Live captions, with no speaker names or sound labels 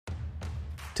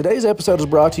Today's episode is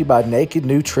brought to you by Naked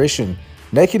Nutrition.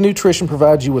 Naked Nutrition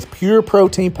provides you with pure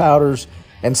protein powders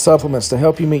and supplements to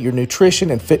help you meet your nutrition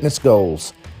and fitness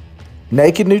goals.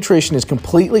 Naked Nutrition is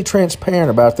completely transparent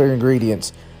about their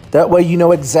ingredients. That way you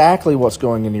know exactly what's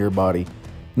going into your body.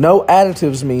 No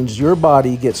additives means your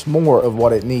body gets more of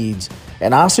what it needs.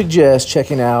 And I suggest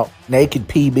checking out Naked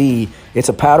PB. It's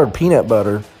a powdered peanut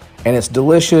butter, and it's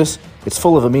delicious. It's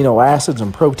full of amino acids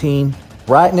and protein.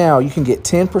 Right now, you can get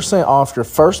 10% off your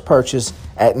first purchase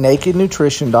at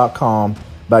nakednutrition.com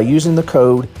by using the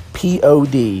code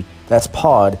POD. That's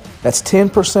POD. That's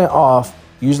 10% off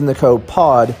using the code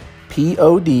POD,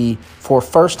 POD, for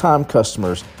first-time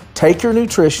customers. Take your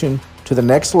nutrition to the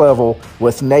next level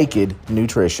with Naked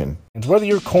Nutrition. And whether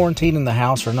you're quarantined in the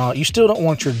house or not, you still don't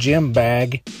want your gym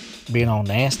bag being all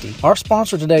nasty. Our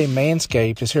sponsor today,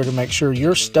 Manscaped, is here to make sure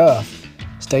your stuff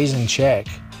stays in check.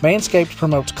 Manscaped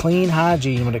promotes clean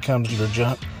hygiene when it comes to your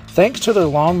junk, thanks to their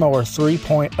Lawnmower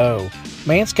 3.0.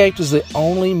 Manscaped is the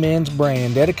only men's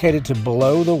brand dedicated to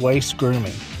below-the-waist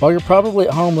grooming. While you're probably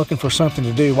at home looking for something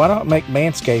to do, why not make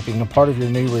manscaping a part of your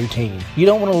new routine? You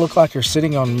don't want to look like you're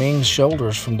sitting on Ming's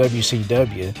shoulders from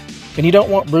WCW, and you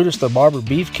don't want Brutus the Barber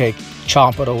Beefcake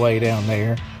chomping away down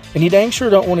there. And you dang sure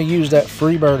don't want to use that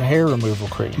Freebird hair removal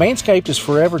cream. Manscaped is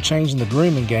forever changing the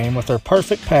grooming game with their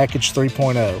Perfect Package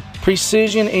 3.0.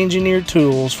 Precision engineered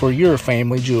tools for your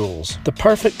family jewels. The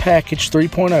Perfect Package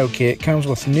 3.0 kit comes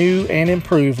with new and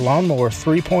improved Lawnmower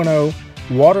 3.0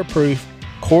 waterproof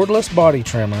cordless body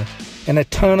trimmer and a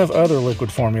ton of other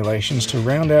liquid formulations to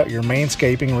round out your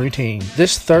manscaping routine.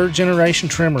 This third-generation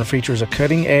trimmer features a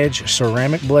cutting-edge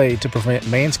ceramic blade to prevent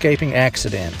manscaping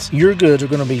accidents. Your goods are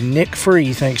going to be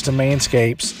nick-free thanks to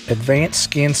Manscaped's advanced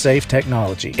skin-safe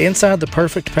technology. Inside the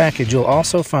Perfect Package, you'll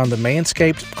also find the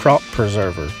Manscaped Crop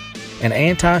Preserver, an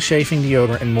anti-chafing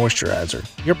deodorant and moisturizer.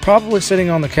 You're probably sitting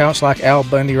on the couch like Al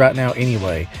Bundy right now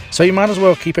anyway, so you might as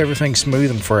well keep everything smooth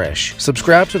and fresh.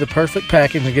 Subscribe to the Perfect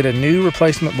Package and get a new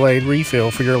replacement blade refill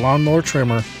for your lawnmower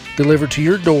trimmer delivered to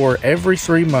your door every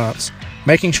 3 months,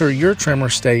 making sure your trimmer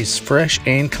stays fresh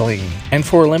and clean. And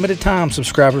for a limited time,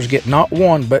 subscribers get not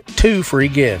one but 2 free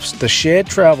gifts: the Shed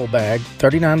Travel Bag,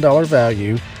 $39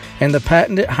 value, and the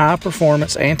patented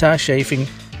high-performance anti-chafing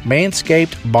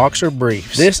Manscaped Boxer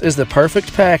Briefs. This is the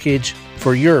perfect package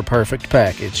for your perfect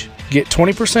package. Get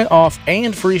 20% off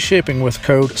and free shipping with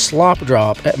code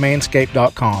SLOPDROP at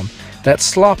manscaped.com.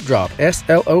 That's SLOPDROP,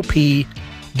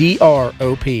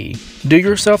 SLOPDROP. Do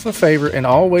yourself a favor and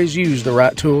always use the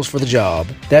right tools for the job.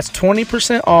 That's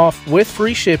 20% off with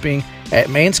free shipping at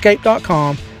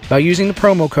manscaped.com by using the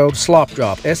promo code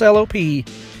SLOPDROP, SLOPDROP.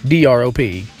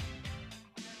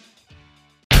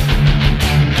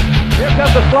 Here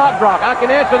comes the slop drop. I can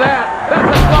answer that. That's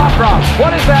a slop drop.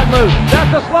 What is that move?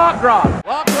 That's a slop drop.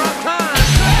 Slop drop time.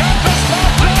 That's a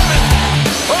slop drop.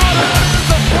 Oh, that is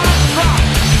a slop drop.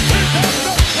 Here comes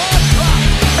the slop drop.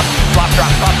 Slop drop,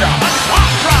 slop drop. A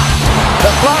slop drop. The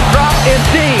slop drop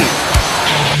indeed.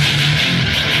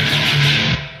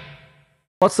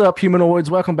 What's up, humanoids?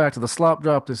 Welcome back to the Slop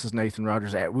Drop. This is Nathan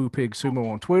Rogers at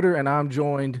WooPigSumo on Twitter, and I'm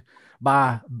joined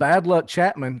by Bad Luck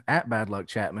Chapman at Bad Luck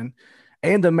Chapman,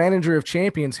 and the manager of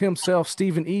champions himself,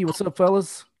 Stephen E. What's up,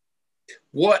 fellas?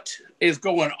 What is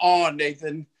going on,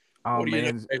 Nathan? Oh,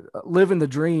 man. Living the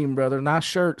dream, brother. Nice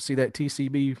shirt. See that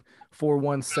TCB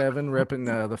 417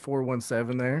 repping the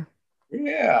 417 there?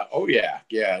 Yeah. Oh, yeah.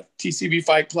 Yeah. TCB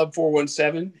Fight Club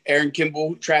 417. Aaron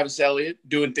Kimball, Travis Elliott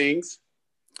doing things.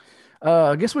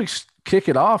 I guess we kick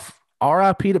it off.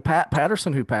 R.I.P. to Pat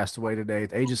Patterson, who passed away today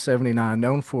at the age of 79,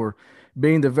 known for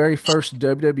being the very first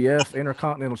WWF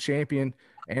Intercontinental Champion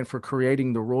and for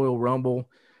creating the Royal Rumble.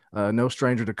 No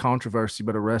stranger to controversy,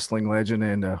 but a wrestling legend.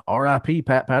 And R.I.P.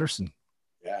 Pat Patterson.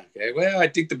 Yeah. Okay. Well, I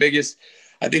think the biggest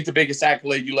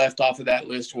accolade you left off of that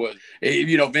list was,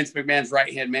 Vince McMahon's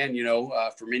right-hand man,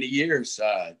 for many years.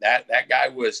 That guy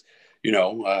was,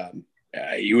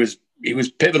 he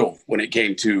was pivotal when it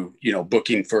came to,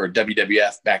 booking for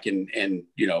WWF back in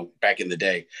the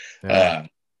day.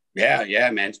 Yeah,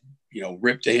 man.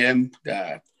 Rip to him,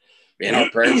 in our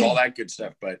prayers, all that good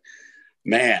stuff. But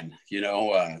man,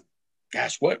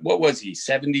 gosh, what was he?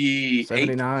 78?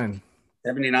 79.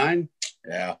 79?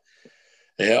 Yeah.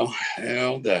 What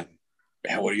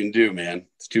are you gonna do, man?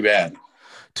 It's too bad.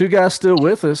 Two guys still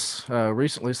with us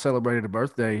recently celebrated a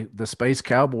birthday, the Space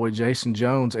Cowboy Jason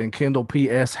Jones and Kendall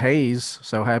P.S. Hayes.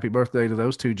 So happy birthday to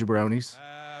those two jabronis.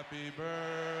 Happy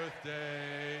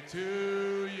birthday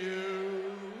to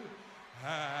you.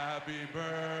 Happy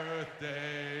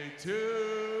birthday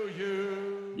to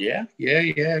you. Yeah.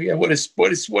 What is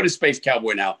Space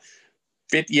Cowboy now?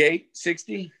 58,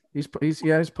 60? He's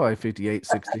probably 58,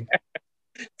 60.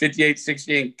 58,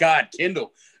 68. God,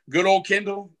 Kendall. Good old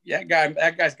Kendall. Yeah,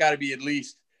 that guy's got to be at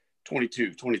least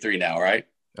 22, 23 now, right?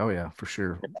 Oh, yeah, for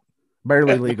sure.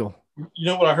 Barely legal. You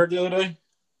know what I heard the other day?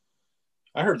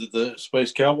 I heard that the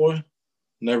Space Cowboy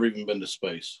never even been to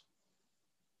space.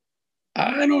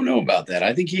 I don't know about that.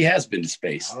 I think he has been to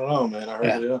space. I don't know, man. I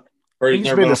heard Yeah.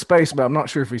 He's been to space, but I'm not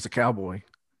sure if he's a cowboy.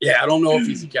 Yeah, I don't know if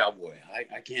he's a cowboy.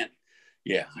 I can't.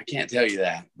 Yeah, I can't tell you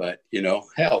that. But,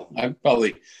 hell, I'd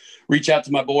probably reach out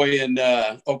to my boy in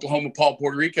Oklahoma, Paul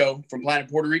Puerto Rico, from Planet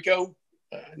Puerto Rico,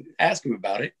 ask him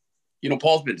about it.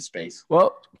 Paul's been to space.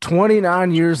 Well,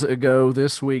 29 years ago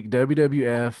this week,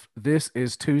 WWF, this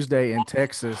is Tuesday in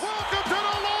Texas. Welcome to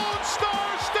the Lone Star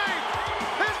State.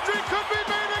 History could be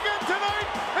made again tonight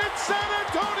in San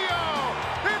Antonio.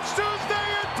 It's Tuesday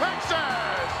in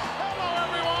Texas. Hello,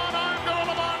 everyone. I'm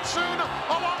Gorilla Monsoon,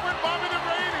 along with Bobby the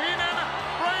Brain Heenan.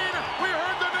 Brain, we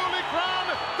heard the newly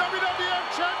crowned WWF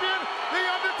champion, The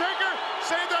Undertaker,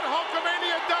 say that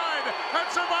Hulkamania died at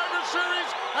Survivor Series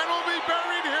and will be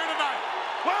buried here tonight.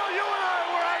 Well, you and I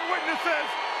were eyewitnesses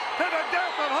to the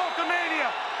death of Hulkamania.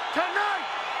 Tonight,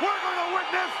 we're going to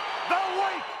witness the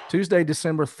wake. Tuesday,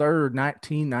 December 3rd,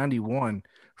 1991,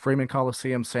 Freeman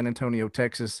Coliseum, San Antonio,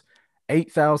 Texas.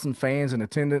 8,000 fans in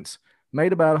attendance,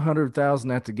 made about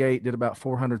 100,000 at the gate, did about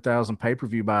 400,000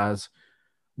 pay-per-view buys,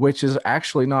 which is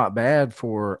actually not bad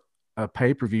for a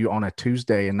pay-per-view on a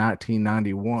Tuesday in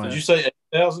 1991. Did you say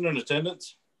 8,000 in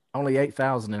attendance? Only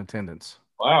 8,000 in attendance.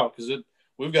 Wow, because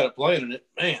we've got it playing in it.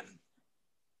 Man,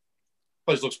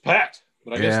 place looks packed,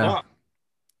 but I guess not.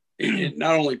 It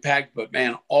not only packed, but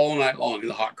man, all night long in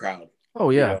the hot crowd.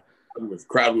 Oh yeah.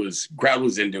 Crowd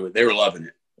was into it. They were loving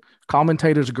it.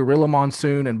 Commentators Gorilla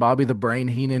Monsoon and Bobby the Brain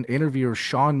Heenan, interviewers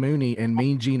Sean Mooney and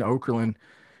Mean Gene Okerlund.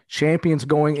 Champions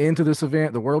going into this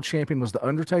event, the world champion was The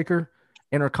Undertaker,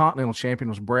 Intercontinental champion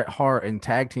was Bret Hart, and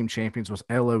tag team champions was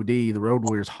LOD, the Road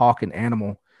Warriors Hawk and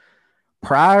Animal.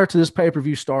 Prior to this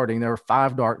pay-per-view starting, there were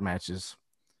 5 dark matches.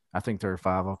 I think there are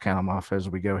 5. I'll count them off as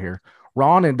we go here.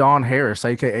 Ron and Don Harris,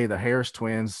 a.k.a. the Harris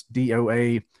Twins,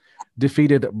 DOA,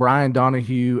 defeated Brian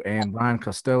Donahue and Brian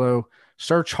Costello.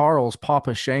 Sir Charles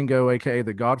Papa Shango, a.k.a.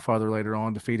 the Godfather, later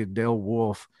on, defeated Del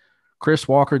Wolf. Chris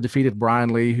Walker defeated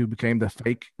Brian Lee, who became the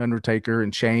fake Undertaker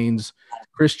in chains.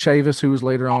 Chris Chavis, who was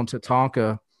later on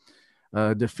Tatanka,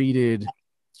 defeated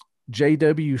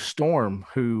J.W. Storm,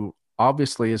 who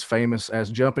obviously is famous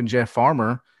as Jumpin Jeff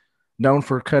Farmer, known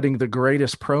for cutting the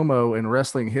greatest promo in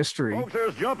wrestling history. Folks,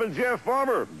 there's Jumpin Jeff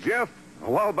Farmer. Jeff, a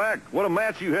while back, what a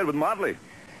match you had with Motley.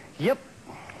 Yep.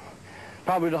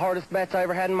 Probably the hardest match I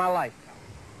ever had in my life.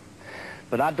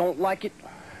 But I don't like it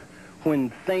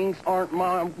when things aren't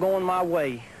going my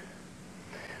way.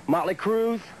 Motley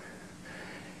Cruz,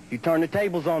 you turn the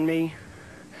tables on me.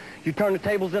 You turn the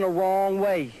tables in a wrong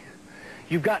way.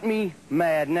 You got me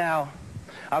mad now.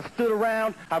 I've stood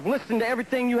around. I've listened to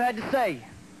everything you had to say.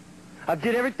 I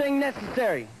did everything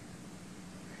necessary.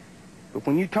 But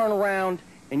when you turn around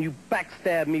and you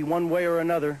backstab me one way or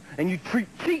another, and you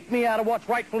cheat me out of what's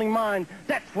rightfully mine,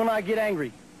 that's when I get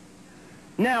angry.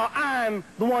 Now I'm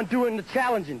the one doing the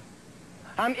challenging.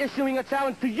 I'm issuing a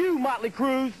challenge to you, Motley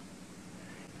Cruz.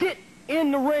 Get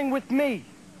in the ring with me.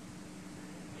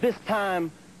 This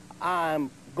time, I'm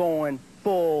going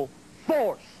full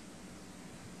force.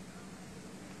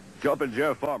 Jumpin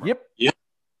Jeff Farmer. Yep.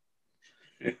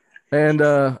 And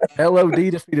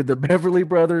LOD defeated the Beverly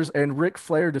Brothers, and Ric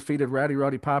Flair defeated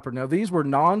Roddy Piper. Now, these were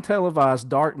non-televised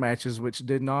dark matches, which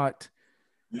did not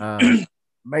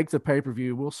make the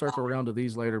pay-per-view. We'll circle around to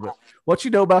these later. But what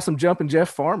you know about some Jumpin Jeff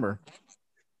Farmer?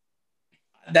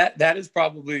 That is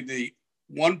probably the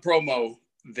one promo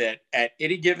that at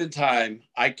any given time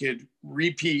I could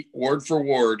repeat word for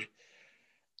word.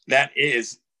 That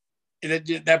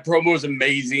promo is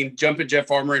amazing. Jumpin Jeff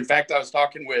Farmer. In fact, I was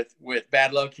talking with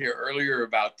Bad Luck here earlier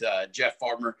about Jeff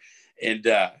Farmer, and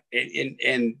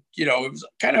it was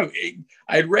kind of,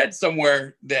 I had read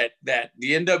somewhere that the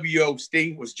NWO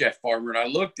Sting was Jeff Farmer, and I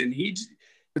looked and he's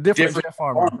different Jeff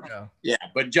Farmer. Yeah,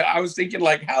 but I was thinking,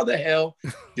 like, how the hell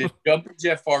did Jumpin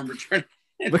Jeff Farmer turn?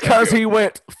 Because he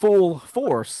went full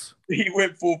force. He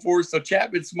went full force. So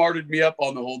Chapman smarted me up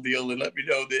on the whole deal and let me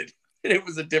know that it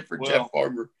was a different Jeff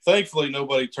Farmer. Thankfully,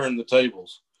 nobody turned the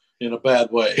tables in a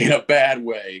bad way.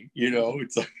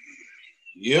 It's like,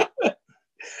 yep.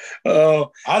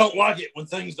 I don't like it when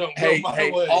things don't go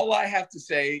my way. All I have to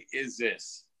say is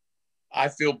this: I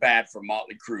feel bad for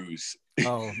Motley Cruz.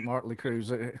 Oh, Motley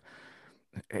Cruz.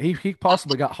 He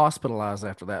possibly got hospitalized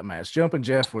after that match. Jumpin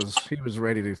Jeff was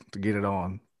ready to get it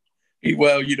on.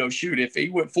 If he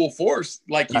went full force,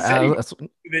 like you said,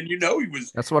 then he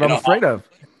was. That's what I'm afraid of.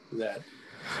 That.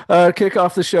 Kick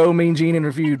off the show, Mean Gene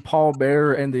interviewed Paul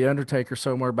Bearer and The Undertaker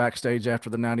somewhere backstage after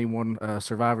the 91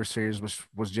 Survivor Series, which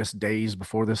was just days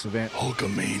before this event.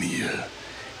 Hulkamania,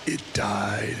 it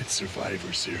died at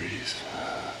Survivor Series.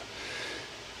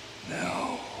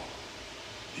 Now,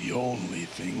 the only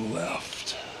thing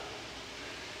left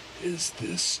is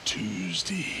this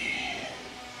Tuesday.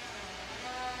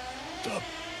 The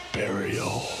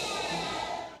burial.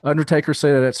 Undertaker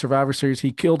said at Survivor Series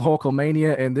he killed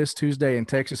Hulkamania, and this Tuesday in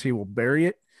Texas he will bury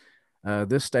it.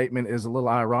 This statement is a little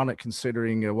ironic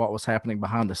considering what was happening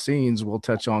behind the scenes. We'll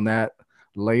touch on that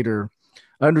later.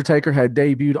 Undertaker had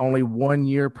debuted only 1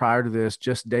 year prior to this,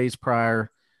 just days prior,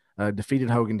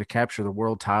 defeated Hogan to capture the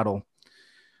world title.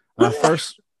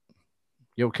 First,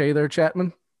 you okay there,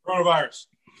 Chapman? Coronavirus.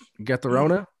 You got the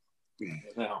Rona?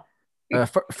 No.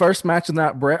 First match of the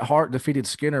night, Bret Hart defeated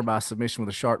Skinner by submission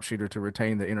with a sharpshooter to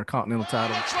retain the Intercontinental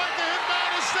title. Looks like the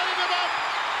hitman is setting him up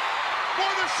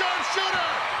for the sharpshooter.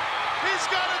 He's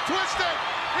got it twisted.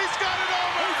 He's got it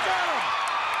over. He's got him.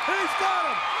 He's got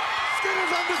him.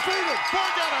 Skinner's undefeated.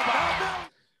 Forget about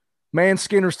it. Man,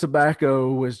 Skinner's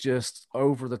tobacco was just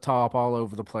over the top, all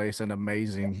over the place, and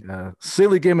amazing.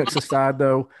 Silly gimmicks aside,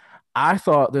 though, I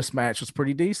thought this match was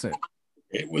pretty decent.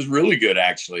 It was really good,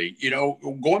 actually. You know,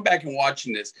 going back and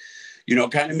watching this, you know,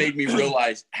 kind of made me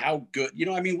realize how good, you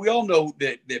know, I mean, we all know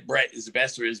that Bret is the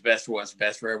best or is best for us,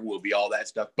 best forever will be, all that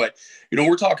stuff. But, you know,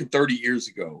 we're talking 30 years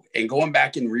ago, and going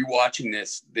back and rewatching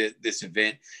this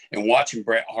event and watching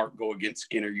Bret Hart go against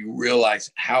Skinner, you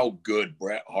realize how good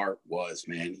Bret Hart was,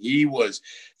 man. He was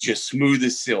just smooth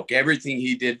as silk. Everything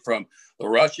he did, from the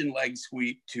Russian leg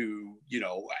sweep to, you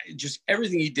know, just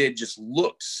everything he did just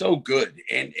looked so good.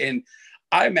 And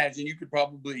I imagine you could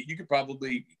probably,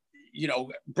 you know,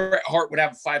 Bret Hart would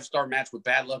have a 5-star match with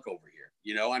Bad Luck over here.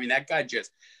 You know, I mean, that guy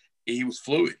just, he was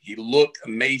fluid. He looked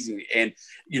amazing. And,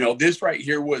 you know, this right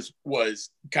here was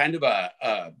kind of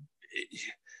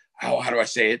how do I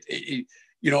say it?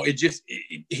 You know,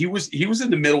 he was in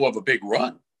the middle of a big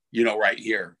run, you know, right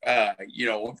here. You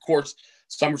know, of course,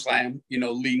 SummerSlam, you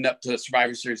know, leading up to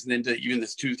Survivor Series, and then to even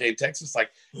this Tuesday in Texas,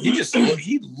 like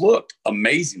he looked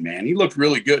amazing, man. He looked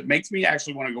really good. Makes me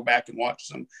actually want to go back and watch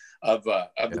some of the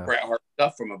Bret Hart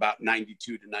stuff from about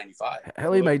 92 to 95.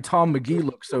 Hell, he made Tom McGee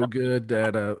look so good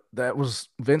that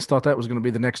Vince thought that was going to be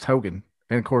the next Hogan.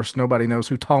 And of course, nobody knows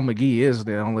who Tom McGee is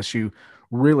now, unless you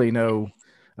really know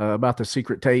about the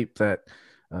secret tape that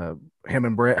him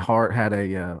and Bret Hart had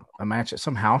a match at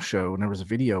some house show, and there was a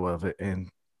video of it, and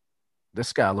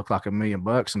this guy looked like $1 million,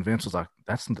 and Vince was like,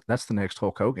 that's the next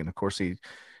Hulk Hogan. Of course, he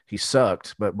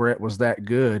sucked, but Bret was that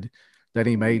good that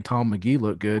he made Tom McGee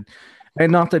look good.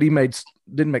 And not that he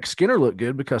didn't make Skinner look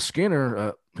good, because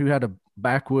Skinner, who had a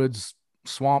backwoods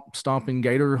swamp stomping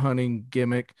gator hunting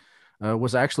gimmick,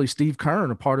 was actually Steve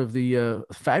Kern, a part of the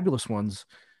Fabulous Ones,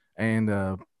 and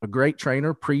a great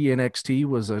trainer. Pre-NXT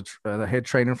was the head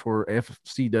trainer for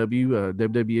FCW,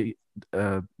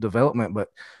 WWE development, but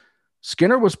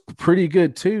Skinner was pretty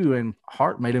good too, and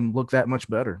Hart made him look that much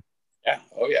better. Yeah.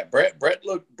 Oh yeah. Bret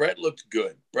looked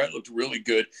good. Bret looked really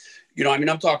good. You know, I mean,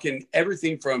 I'm talking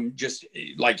everything from just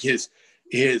like his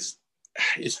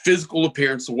physical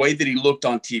appearance, the way that he looked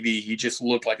on TV. He just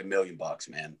looked like $1 million,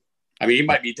 man. I mean, he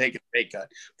might be taking a pay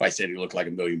cut if I said he looked like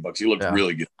 $1 million. He looked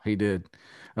really good. He did.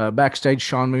 Backstage,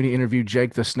 Sean Mooney interviewed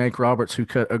Jake the Snake Roberts, who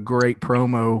cut a great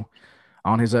promo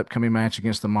on his upcoming match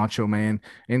against the Macho Man.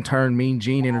 In turn, Mean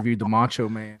Gene interviewed the Macho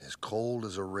Man. As cold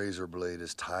as a razor blade,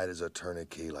 as tight as a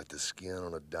tourniquet, like the skin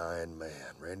on a dying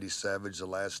man. Randy Savage, the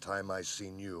last time I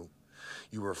seen you,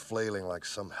 you were flailing like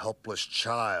some helpless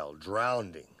child,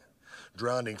 drowning.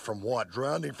 Drowning from what?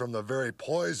 Drowning from the very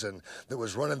poison that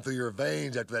was running through your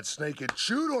veins after that snake had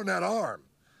chewed on that arm.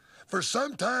 For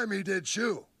some time he did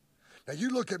chew. Now you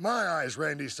look at my eyes,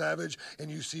 Randy Savage,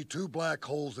 and you see 2 black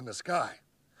holes in the sky.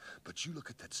 But you look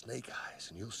at that snake eyes,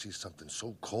 and you'll see something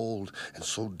so cold and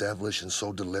so devilish and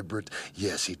so deliberate.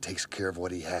 Yes, he takes care of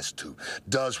what he has to,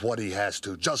 does what he has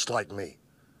to, just like me.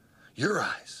 Your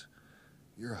eyes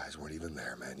weren't even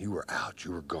there, man. You were out,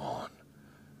 you were gone.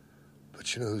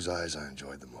 But you know whose eyes I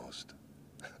enjoyed the most?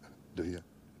 Do you?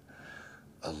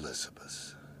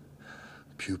 Elizabeth's.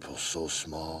 Pupils so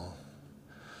small,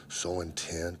 so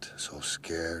intent, so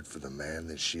scared for the man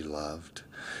that she loved.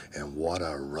 And what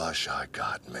a rush I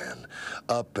got, man.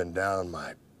 Up and down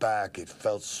my back, it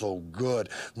felt so good.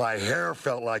 My hair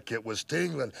felt like it was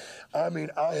tingling. I mean,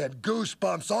 I had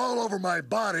goosebumps all over my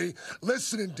body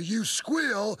listening to you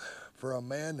squeal for a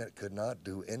man that could not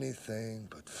do anything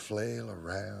but flail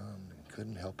around and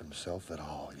couldn't help himself at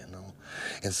all, you know?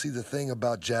 And see, the thing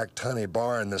about Jack Tunney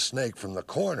barring the snake from the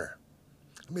corner,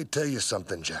 let me tell you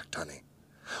something, Jack Tunney.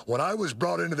 When I was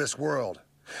brought into this world,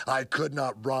 I could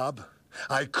not rob,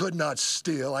 I could not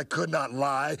steal, I could not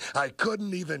lie, I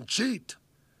couldn't even cheat.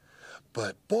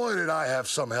 But boy, did I have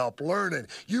some help learning.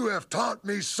 You have taught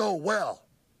me so well.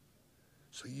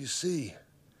 So you see,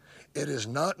 it is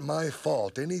not my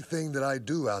fault, anything that I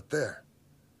do out there.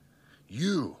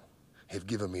 You have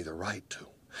given me the right to.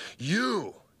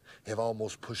 You have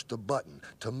almost pushed the button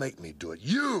to make me do it.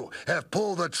 You have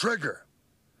pulled the trigger.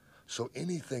 So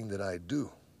anything that I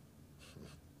do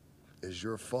is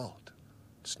your fault.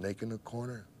 Snake in the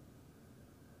corner?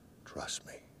 Trust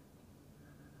me.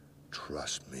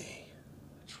 Trust me.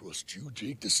 Trust you,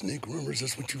 Jake the Snake Runners?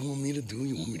 That's what you want me to do?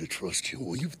 You want me to trust you?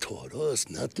 Well, you've taught us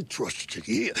not to trust you.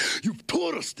 Yeah, you've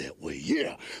taught us that way,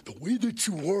 yeah. The way that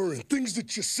you are and things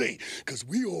that you say. Because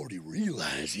we already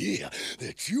realize, yeah,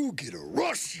 that you get a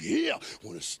rush, yeah.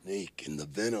 When a snake and the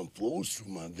venom flows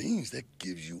through my veins, that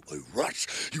gives you a rush.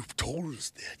 You've told us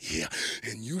that, yeah.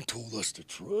 And you told us to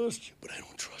trust you, but I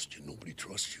don't trust you. Nobody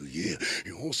trusts you, yeah.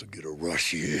 You also get a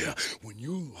rush, yeah. When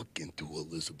you look into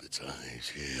Elizabeth's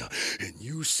eyes, yeah, and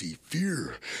you see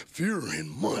fear in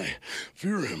my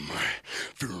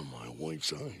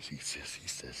wife's eyes. He says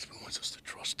he wants us to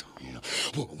trust him. Yeah.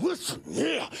 Well, listen,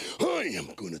 yeah, I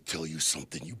am gonna tell you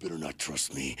something. You better not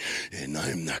trust me, and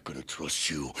I'm not gonna trust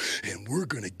you. And we're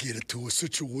gonna get into a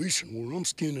situation where I'm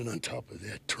standing on top of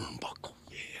that turnbuckle.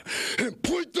 Yeah, and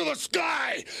point to the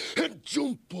sky and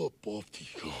jump up off the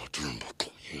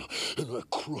turnbuckle, yeah, and I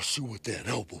crush you with that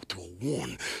elbow to a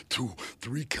 1, 2,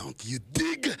 3 count. Do you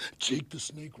dig, Jake the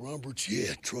Snake Roberts?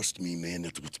 Yeah, trust me, man,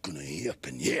 that's what's gonna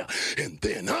happen, yeah. And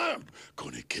then I'm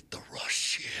gonna get the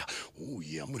rush, yeah. Oh,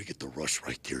 yeah, I'm gonna get the rush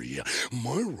right there, yeah.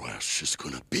 My rush is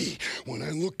gonna be when I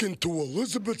look into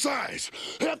Elizabeth's eyes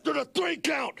after the 3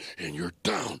 count, and you're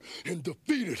down and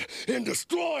defeated and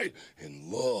destroyed, and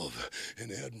love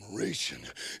and admiration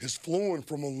is flowing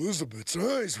from Elizabeth's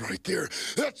eyes right there.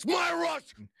 That's my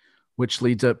rush. Which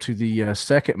leads up to the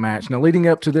second match. Now, leading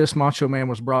up to this, Macho Man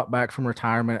was brought back from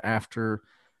retirement after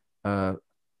about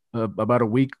a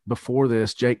week before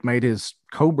this. Jake made his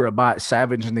Cobra bite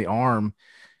Savage in the arm.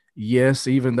 Yes,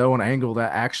 even though an angle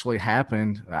that actually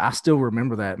happened, I still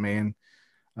remember that, man.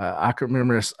 I can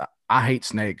remember this. I hate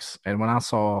snakes, and when I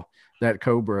saw that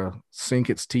Cobra sink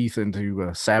its teeth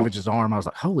into Savage's arm, I was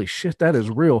like, holy shit, that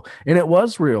is real. And it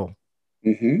was real.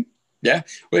 Mm-hmm. Yeah.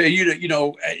 Well, you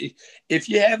know, if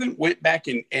you haven't went back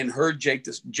and heard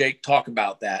Jake talk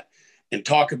about that and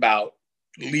talk about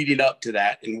leading up to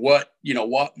that and what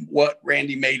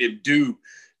Randy made him do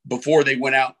before they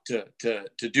went out to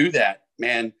do that,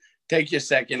 man, take you a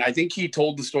second. I think he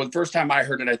told the story. The first time I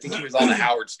heard it, I think he was on the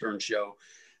Howard Stern show.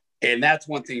 And that's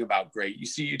one thing about great. You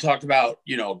see, you talked about,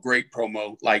 great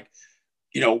promo, like,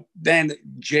 then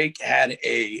Jake had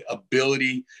a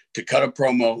ability to cut a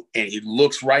promo and he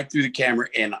looks right through the camera.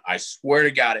 And I swear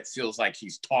to God, it feels like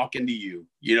he's talking to you.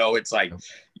 It's like,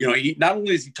 he, not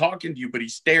only is he talking to you, but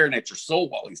he's staring at your soul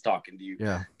while he's talking to you.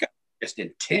 Yeah. Just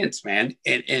intense, man.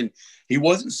 And he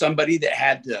wasn't somebody that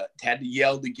had to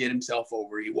yell to get himself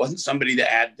over. He wasn't somebody that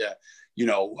had to,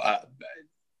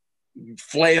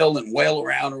 flail and wail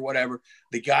around or whatever.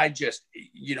 The guy just,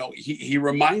 he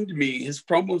reminded me, his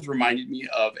promos reminded me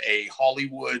of a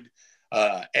Hollywood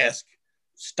esque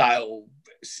style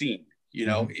scene.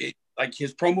 Like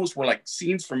his promos were like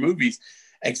scenes from movies,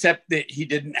 except that he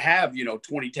didn't have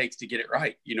 20 takes to get it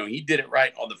right. He did it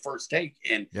right on the first take.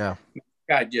 And yeah,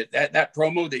 God, that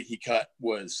promo that he cut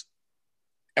was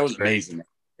amazing.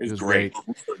 It was great. It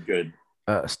was really good.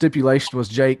 Stipulation was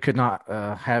Jake could not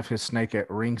have his snake at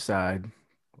ringside.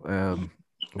 You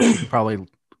probably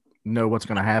know what's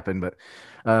going to happen, but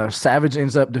Savage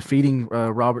ends up defeating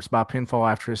Roberts by pinfall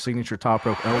after his signature top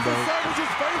rope elbow. Savage's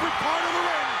favorite part of the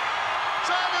ring.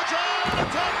 Savage on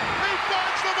the top. He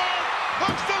finds the mark.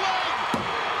 Hooks the leg.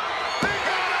 He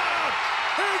got out.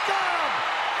 He got him.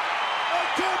 I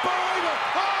can't believe it.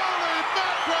 Holy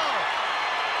mackerel.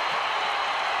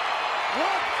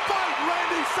 What fight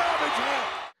Randy Savage had.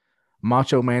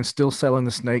 Macho Man still selling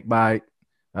the snake bite,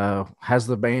 has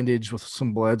the bandage with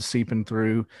some blood seeping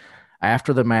through.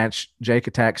 After the match, Jake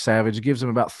attacks Savage, gives him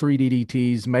about 3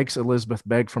 DDTs, makes Elizabeth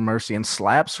beg for mercy, and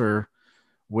slaps her,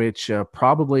 which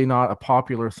probably not a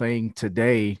popular thing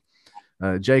today.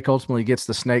 Jake ultimately gets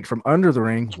the snake from under the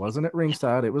ring. Wasn't at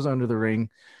ringside. It was under the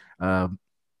ring.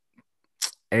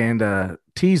 And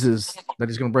teases that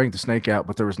he's going to bring the snake out,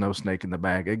 but there was no snake in the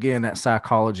bag. Again, that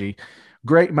psychology.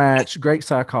 Great match, great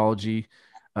psychology,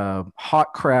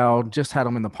 hot crowd, just had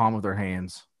them in the palm of their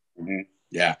hands. Mm-hmm.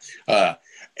 Yeah. I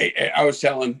was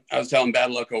telling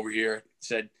Bad Luck over here,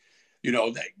 said,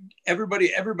 that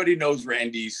everybody knows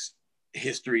Randy's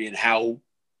history and how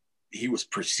he was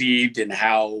perceived and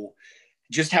how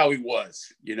he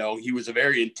was. You know, he was a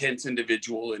very intense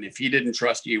individual, and if he didn't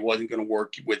trust you, he wasn't going to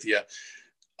work with you.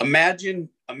 Imagine,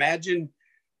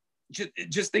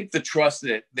 just think the trust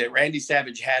that Randy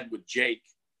Savage had with Jake,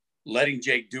 letting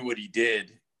Jake do what he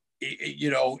did. You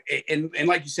know, and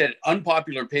like you said,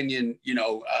 unpopular opinion, you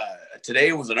know, today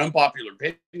it was an unpopular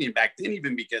opinion, back then,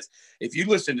 even, because if you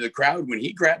listen to the crowd, when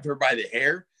he grabbed her by the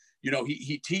hair, you know,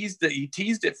 he teased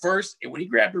it first. And when he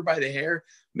grabbed her by the hair,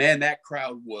 man, that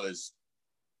crowd was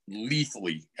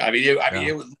lethally. They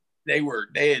were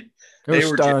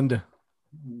stunned,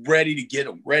 ready to get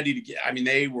him, I mean,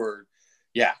 they were,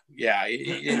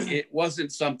 it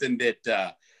wasn't something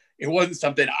that, it wasn't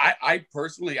something I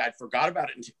personally, I forgot about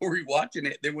it until rewatching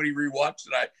it. Then when he rewatched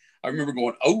it, I remember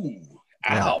going, "Oh,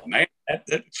 ow, man!"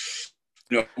 You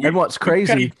know, and what's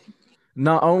crazy,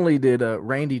 not only did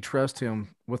Randy trust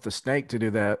him with the snake to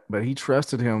do that, but he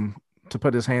trusted him to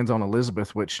put his hands on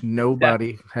Elizabeth, which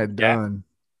nobody had done.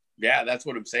 Yeah, that's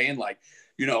what I'm saying. Like,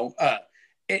 you know,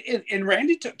 and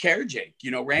Randy took care of Jake.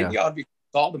 You know, Randy obviously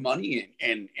saw the money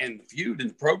and the feud and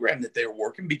the program that they were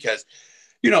working, because,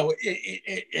 you know,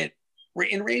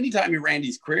 in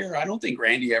Randy's career, I don't think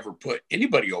Randy ever put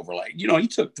anybody over. Like, you know, he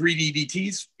took 3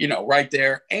 DDTs, you know, right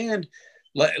there, and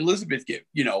let Elizabeth get,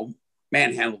 you know,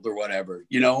 manhandled or whatever.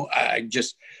 You know, I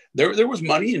just, there was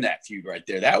money in that feud right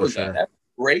there. That was a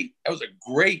great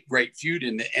feud,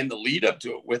 and the lead up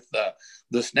to it with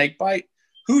the snake bite.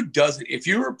 Who doesn't? If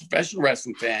you're a professional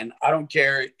wrestling fan, I don't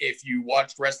care if you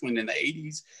watched wrestling in the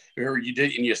 80s or you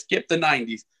did and you skipped the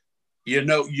 90s. You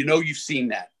know, you've seen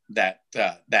that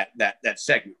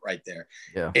segment right there.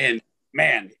 Yeah. And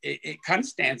man, it kind of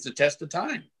stands the test of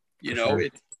time. You know,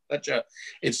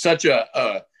 it's such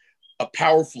a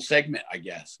powerful segment, I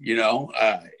guess, you know,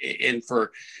 and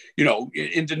for, you know,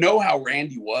 and to know how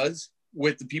Randy was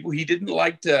with the people, he didn't have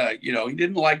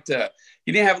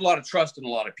a lot of trust in a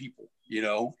lot of people, you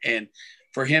know, and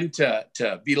for him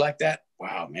to be like that,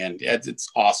 wow, man, it's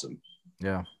awesome.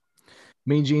 Yeah.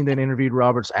 Mean Gene then interviewed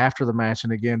Roberts after the match,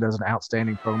 and again does an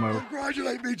outstanding promo.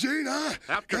 Congratulate me, Gene, huh?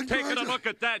 After taking a look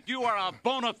at that, you are a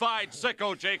bona fide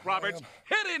sicko, Jake Roberts.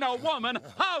 Hitting a woman,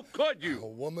 how could you? A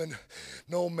woman?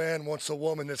 No man wants a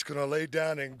woman that's going to lay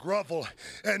down and grovel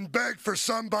and beg for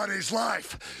somebody's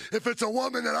life. If it's a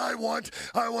woman that I want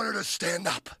her to stand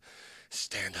up.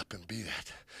 Stand up and be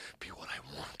that. Be what I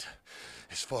want.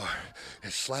 As far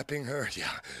as slapping her,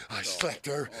 yeah, I slapped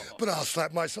her, but I'll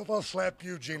slap myself. I'll slap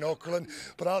you, Gene Okerlund.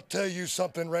 But I'll tell you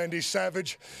something, Randy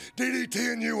Savage.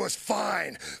 DDTing you was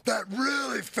fine. That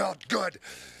really felt good.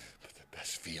 But the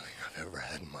best feeling I've ever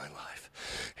had in my life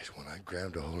is when I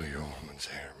grabbed a hold of your woman's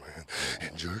hair, man,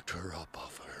 and jerked her up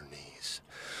off of her knees.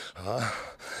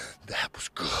 That was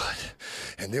good.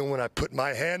 And then when I put my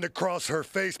hand across her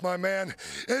face, my man,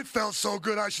 it felt so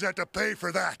good I should have to pay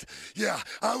for that. Yeah,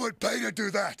 I would pay to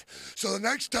do that. So the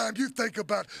next time you think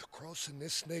about crossing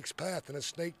this snake's path, and a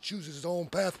snake chooses its own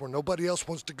path where nobody else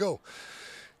wants to go,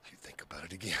 you think about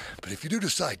it again. But if you do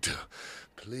decide to,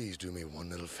 please do me one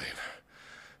little favor.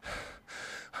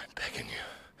 I'm begging you.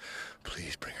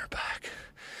 Please bring her back.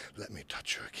 Let me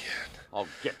touch her again. Oh,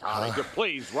 get out of here,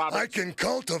 please, Robert. I can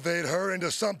cultivate her into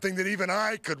something that even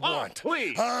I could want.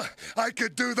 Please. I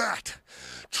could do that.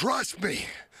 Trust me.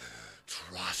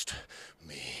 Trust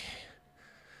me.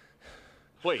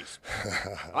 Please.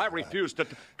 I refuse to.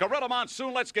 Gorilla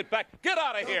Monsoon, let's get back. Get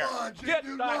out of here. Get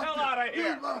the hell out of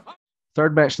here.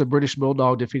 Third match, the British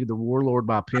Bulldog defeated the Warlord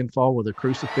by pinfall with a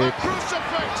crucifix.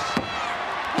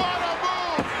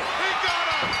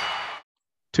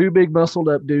 Two big muscled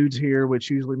up dudes here, which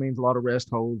usually means a lot of rest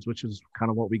holds, which is kind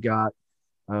of what we got.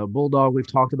 Bulldog, we've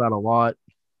talked about a lot.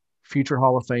 Future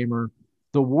Hall of Famer.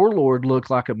 The Warlord looked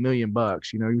like $1 million.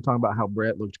 You know, you're talking about how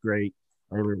Bret looked great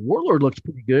earlier. Warlord looks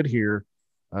pretty good here.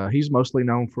 He's mostly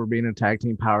known for being in tag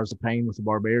team Powers of Pain with the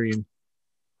Barbarian.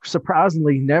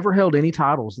 Surprisingly, never held any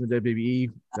titles in the WWE.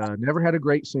 Never had a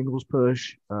great singles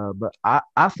push. But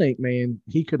I think, man,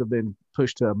 he could have been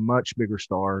pushed to a much bigger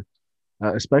star.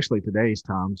 Especially today's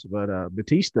times. But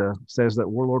Batista says that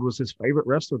Warlord was his favorite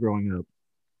wrestler growing up.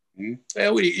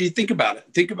 Well, you think about it.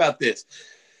 Think about this.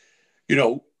 You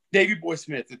know, Davey Boy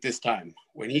Smith at this time,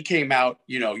 when he came out,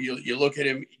 you know, you look at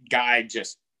him, guy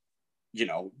just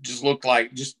looked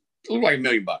like $1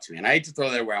 million, man. I hate to throw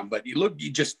that around, but you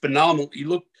just phenomenal. You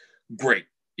look great,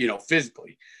 you know,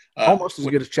 physically. Almost as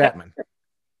good as Chapman.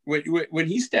 When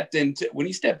he stepped into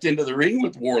the ring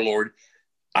with Warlord,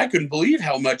 I couldn't believe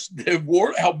how much bigger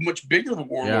the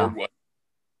Warlord was.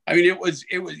 I mean, it was,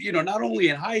 you know, not only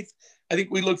in height, I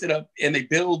think we looked it up, and they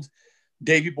build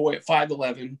Davey Boy at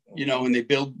 5'11", you know, and they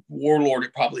build Warlord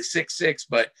at probably 6'6",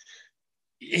 but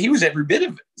he was every bit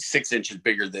of 6 inches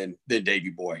bigger than Davey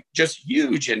Boy, just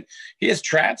huge. And his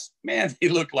traps, man, he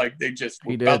looked like they just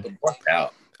were about to bust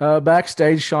out.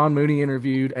 Backstage, Sean Mooney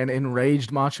interviewed an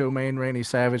enraged Macho Man Randy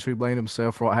Savage, who blamed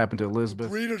himself for what happened to Elizabeth.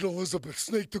 Degraded Elizabeth.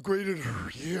 Snake degraded her,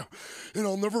 yeah. And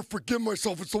I'll never forgive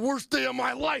myself. It's the worst day of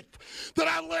my life that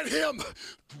I let him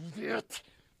do that.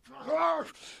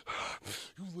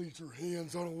 You laid your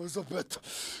hands on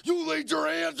Elizabeth. You laid your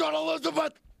hands on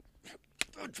Elizabeth.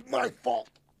 It's my fault.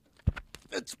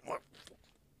 It's my fault.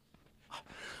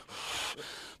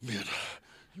 Man.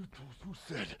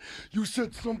 You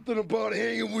said something about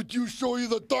hanging with you, show you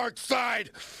the dark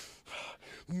side.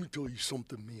 Let me tell you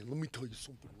something, man. Let me tell you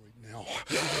something right now.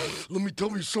 Let me tell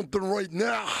you something right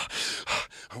now.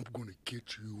 I'm gonna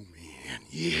get you, man.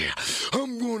 Yeah,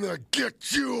 I'm gonna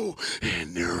get you.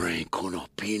 And there ain't gonna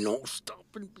be no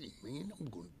stopping me, man. I'm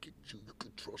gonna get you. You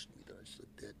can trust me that I said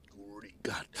that. You already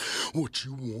got what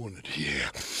you wanted,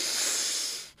 yeah.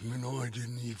 And I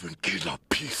didn't even get a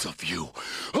piece of you.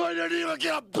 I didn't even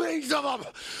get a piece of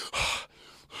him.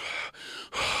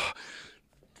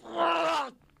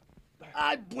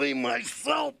 I blame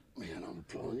myself. Man, I'm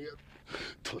telling you.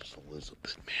 Touched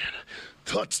Elizabeth, man.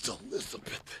 Touched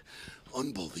Elizabeth.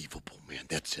 Unbelievable, man.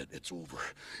 That's it. It's over.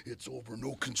 It's over.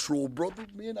 No control, brother.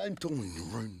 Man, I'm telling you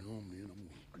right now, man.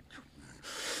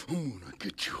 I'm gonna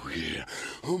get you here.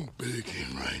 I'm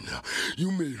begging right now.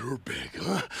 You made her beg,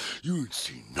 huh? You ain't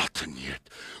seen nothing yet.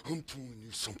 I'm telling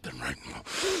you something right now.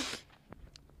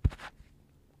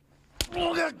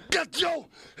 I'm gonna get you!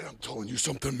 And I'm telling you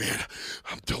something, man.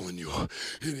 I'm telling you,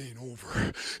 it ain't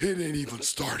over. It ain't even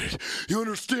started. You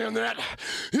understand that?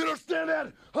 You understand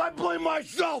that? I blame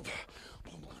myself.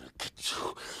 I'm gonna get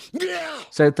you. Yeah!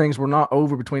 Said things were not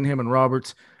over between him and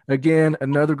Roberts. Again,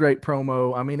 another great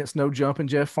promo. I mean, it's no Jumpin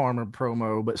Jeff Farmer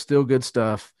promo, but still good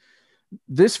stuff.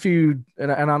 This feud,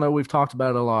 and I know we've talked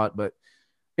about it a lot, but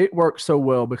it worked so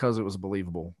well because it was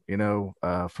believable. You know,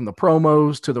 from the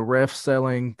promos to the ref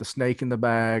selling, the snake in the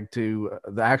bag, to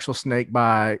the actual snake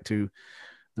bite, to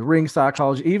the ring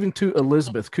psychology, even to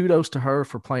Elizabeth. Kudos to her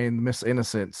for playing Miss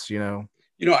Innocence. You know,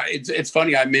 it's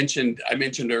funny. I mentioned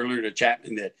earlier to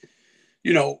Chapman that,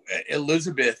 you know,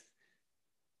 Elizabeth,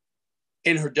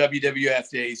 in her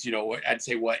WWF days, you know, I'd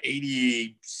say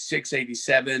 86,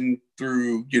 87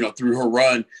 through her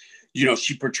run, you know,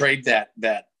 she portrayed that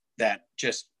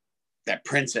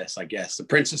princess, I guess, the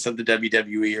princess of the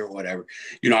WWE or whatever.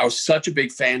 You know, I was such a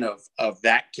big fan of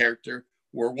that character,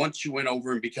 where once she went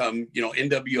over and become, you know,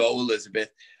 NWO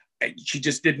Elizabeth, she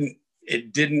just didn't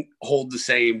hold the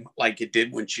same like it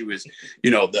did when she was, you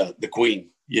know, the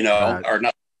queen, you know, right. Or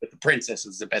not, but the princess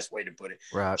is the best way to put it.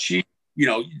 Right. She, you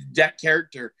know, that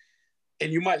character,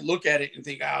 and you might look at it and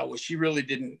think, oh, well, she really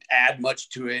didn't add much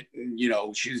to it. And, you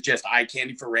know, she was just eye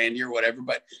candy for Randy or whatever.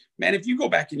 But man, if you go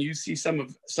back and you see some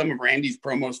of Randy's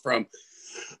promos from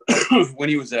when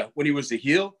he was a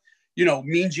heel, you know,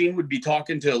 Mean Gene would be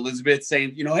talking to Elizabeth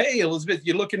saying, you know, hey, Elizabeth,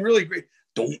 you're looking really great.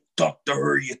 Don't talk to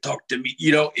her. You talk to me.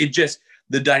 You know, it just,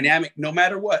 the dynamic, no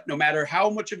matter what, no matter how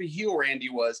much of a heel Randy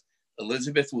was,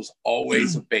 Elizabeth was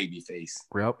always a babyface.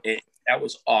 Yep. That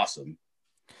was awesome.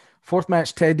 Fourth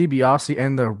match, Ted DiBiase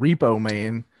and the Repo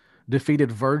Man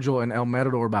defeated Virgil and El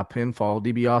Matador by pinfall.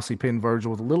 DiBiase pinned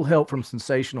Virgil with a little help from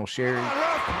Sensational Sherry. 1,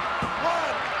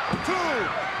 2, 3.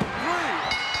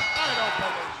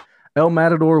 El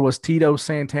Matador was Tito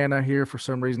Santana here. For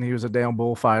some reason, he was a down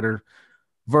bullfighter.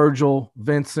 Virgil,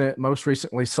 Vincent, most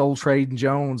recently Soul Trading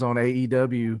Jones on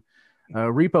AEW.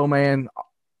 Repo Man,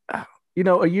 you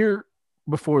know, a year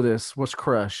before this was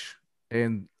Crush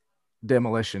and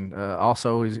Demolition.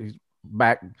 Also, he's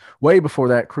back way before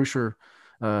that. Crusher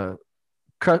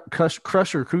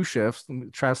Khrushchev. Let me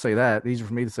try to say that. Easier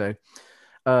for me to say.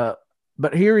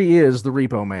 But here he is, the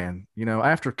Repo Man. You know,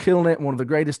 after killing it, one of the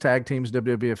greatest tag teams in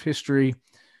WWF history.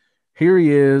 Here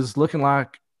he is, looking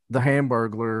like the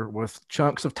Hamburglar with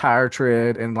chunks of tire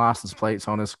tread and license plates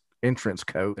on his entrance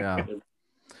coat. Yeah.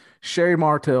 Sherry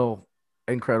Martel,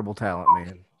 incredible talent,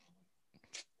 man.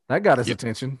 That got his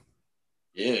attention.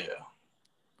 Yeah.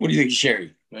 What do you think of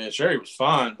Sherry? Man, Sherry was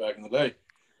fine back in the day.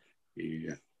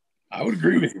 Yeah, I would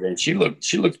agree with you, man. She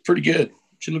looked pretty good.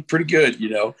 She looked pretty good, you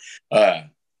know.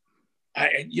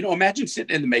 Imagine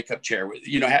sitting in the makeup chair with,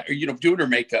 doing her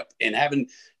makeup and having,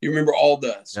 you remember all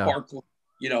the sparkle,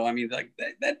 you know, I mean, like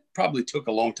that probably took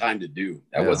a long time to do.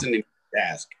 That wasn't an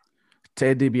task.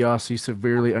 Ted DiBiase,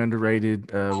 severely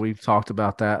underrated. We've talked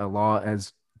about that a lot.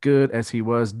 As good as he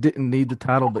was, didn't need the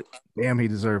title, but damn, he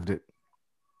deserved it.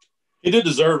 He did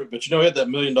deserve it, but, you know, he had that $1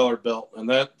 million belt. And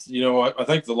that, you know, I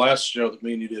think the last show that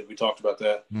me and you did, we talked about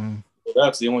that. Mm.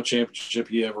 That's the only championship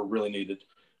he ever really needed.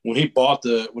 when he bought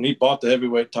the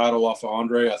heavyweight title off of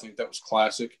Andre, I think that was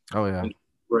classic. Oh yeah, and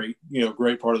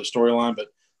great part of the storyline. But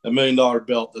 $1 million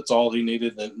belt, that's all he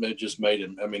needed, and it just made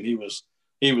him. I mean, he was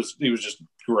just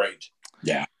great.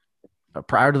 Yeah.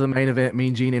 Prior to the main event,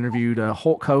 Mean Gene interviewed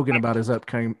Hulk Hogan about his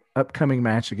upcoming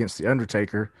match against The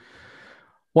Undertaker.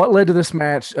 What led to this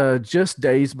match? Just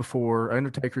days before,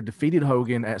 Undertaker defeated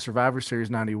Hogan at Survivor Series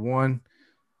 91.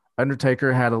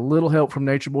 Undertaker had a little help from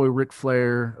Nature Boy Ric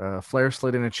Flair. Flair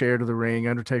slid in a chair to the ring.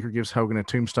 Undertaker gives Hogan a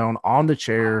tombstone on the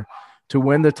chair to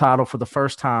win the title for the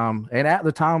first time, and at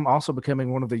the time also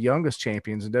becoming one of the youngest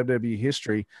champions in WWE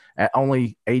history at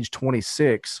only age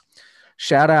 26.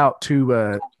 Shout out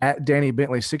to at Danny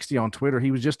Bentley 60 on Twitter.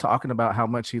 He was just talking about how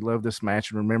much he loved this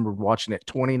match and remembered watching it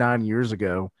 29 years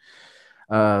ago.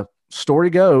 Story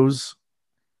goes,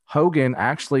 Hogan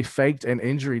actually faked an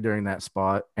injury during that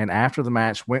spot, and after the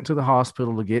match went to the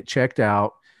hospital to get checked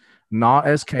out, not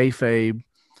as kayfabe,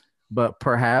 but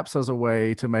perhaps as a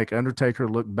way to make Undertaker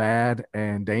look bad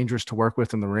and dangerous to work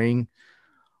with in the ring.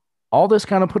 All this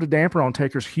kind of put a damper on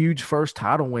Taker's huge first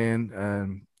title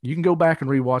win. You can go back and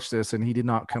rewatch this, and he did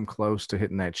not come close to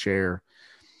hitting that chair.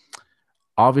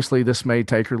 Obviously, this made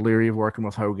Taker leery of working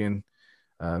with Hogan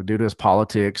due to his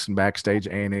politics and backstage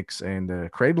antics,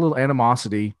 and created a little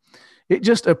animosity. It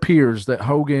just appears that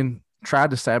Hogan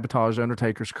tried to sabotage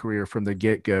Undertaker's career from the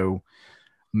get-go,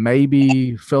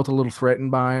 maybe felt a little threatened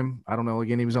by him. I don't know.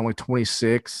 Again, he was only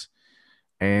 26,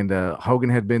 and Hogan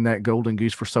had been that golden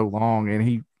goose for so long,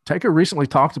 and Taker recently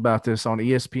talked about this on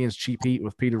ESPN's Cheap Heat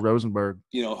with Peter Rosenberg.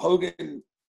 You know, Hogan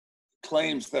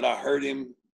claims that I heard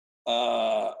him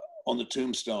on the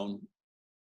tombstone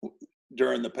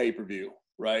during the pay-per-view,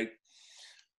 right?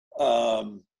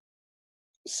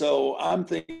 So I'm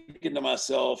thinking to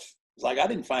myself, like, I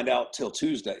didn't find out till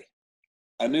Tuesday.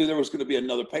 I knew there was going to be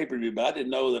another pay-per-view, but I didn't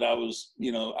know that I was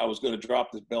going to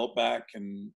drop the belt back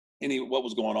and what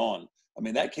was going on. I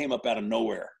mean, that came up out of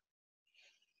nowhere.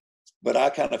 But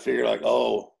I kind of figured, like,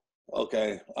 oh,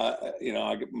 okay,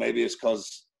 maybe it's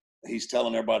because he's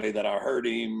telling everybody that I heard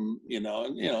him.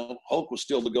 Hulk was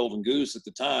still the golden goose at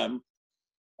the time,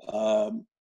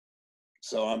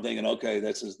 so I'm thinking, okay,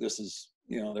 this is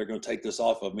they're going to take this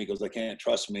off of me because they can't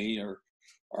trust me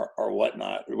or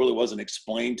whatnot. It really wasn't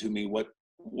explained to me what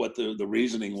the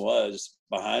reasoning was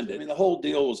behind it. I mean, the whole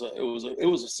deal was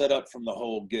a setup from the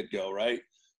whole get-go, right?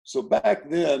 So back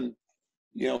then,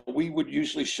 we would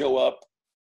usually show up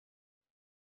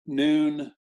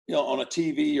noon, on a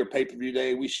TV or pay-per-view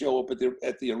day. We show up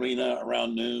at the arena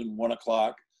around noon, 1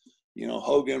 o'clock.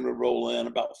 Hogan would roll in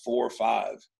about 4 or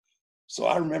 5. So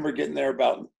I remember getting there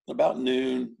about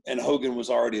noon, and Hogan was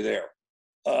already there.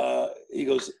 He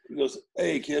goes,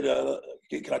 "Hey kid,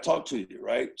 can I talk to you?"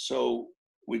 Right? So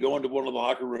we go into one of the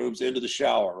locker rooms, into the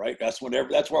shower, right? That's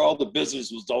where all the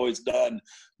business was always done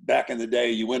back in the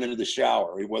day. You went into the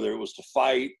shower, whether it was to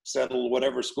fight, settle,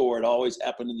 whatever score, it always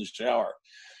happened in the shower.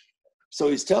 So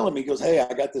he's telling me, he goes, "Hey,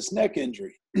 I got this neck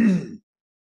injury."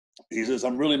 He says,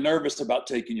 "I'm really nervous about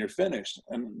taking your finish."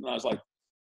 And I was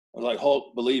like,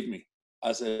 "Hulk, believe me."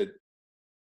 I said,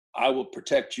 "I will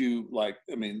protect you.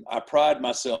 I pride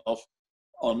myself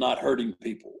on not hurting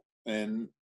people. And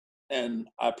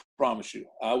I promise you,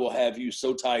 I will have you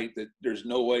so tight that there's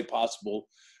no way possible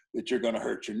that you're going to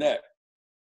hurt your neck."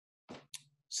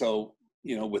 So,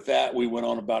 with that, we went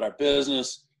on about our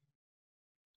business.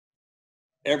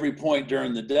 Every point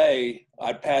during the day,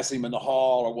 I'd pass him in the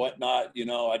hall or whatnot,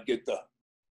 I'd get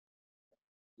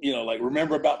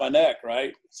remember about my neck,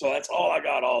 right? So that's all I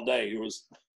got all day.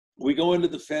 We go into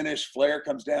the finish, Flair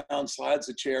comes down, slides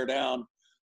the chair down.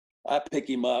 I pick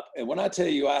him up. And when I tell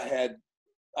you I had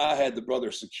the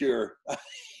brother secure,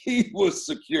 he was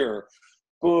secure.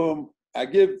 Boom. I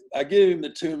give him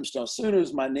the tombstone. As soon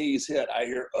as my knees hit, I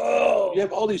hear, oh, you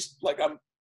have all these, I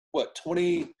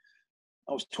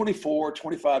was 24,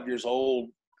 25 years old.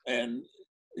 And,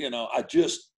 I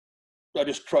just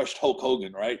crushed Hulk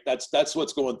Hogan, right? That's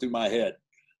what's going through my head.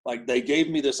 Like, they gave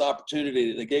me this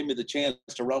opportunity. They gave me the chance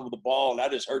to run with the ball, and I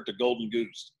just hurt the golden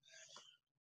goose.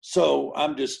 So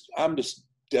I'm just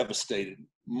devastated,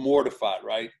 mortified,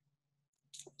 right?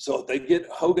 So they get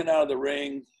Hogan out of the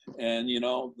ring, and,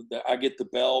 I get the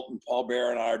belt, and Paul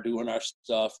Bearer and I are doing our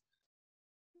stuff.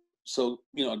 So,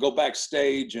 I go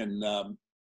backstage, and I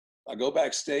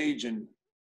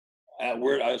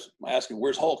was asking,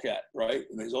 "Where's Hulk at?" Right?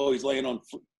 And he's laying on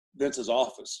Vince's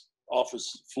office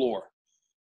floor.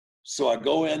 So I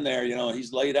go in there,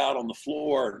 he's laid out on the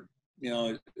floor,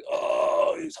 he's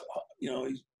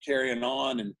carrying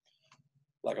on, and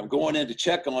I'm going in to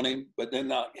check on him, but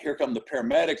then here come the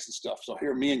paramedics and stuff. So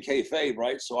here, me and kayfabe,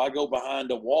 right? So I go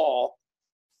behind a wall,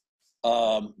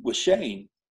 with Shane.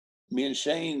 Me and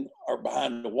Shane are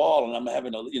behind the wall, and I'm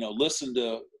having to, listen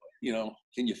to,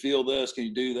 can you feel this? Can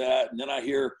you do that? And then I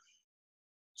hear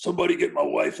somebody get my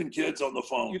wife and kids on the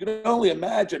phone. You can only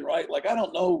imagine, right? Like, I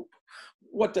don't know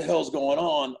what the hell's going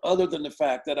on other than the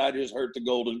fact that I just heard the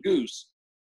golden goose.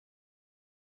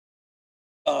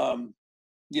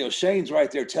 Shane's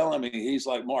right there telling me, he's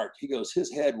like, Mark, he goes,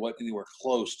 his head wasn't anywhere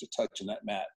close to touching that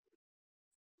mat.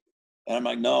 And I'm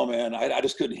like, no, man, I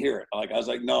just couldn't hear it. Like, I was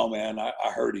like, no, man, I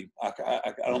heard him. I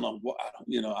don't know what,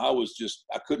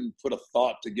 I couldn't put a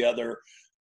thought together.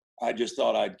 I just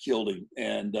thought I'd killed him.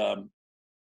 And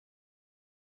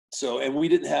and we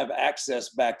didn't have access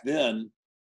back then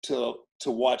to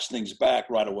watch things back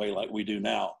right away like we do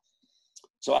now.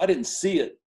 So I didn't see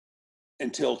it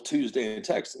until Tuesday in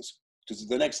Texas. Because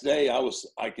the next day I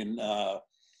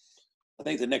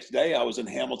think the next day I was in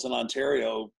Hamilton,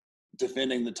 Ontario,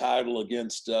 defending the title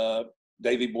against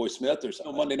Davey Boy Smith or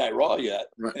something. Monday Night Raw yet.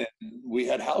 Right. And we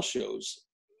had house shows.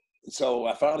 So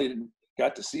I finally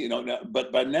got to see,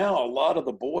 but by now a lot of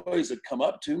the boys had come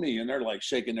up to me and they're like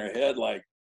shaking their head like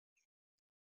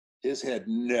his head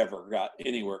never got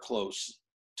anywhere close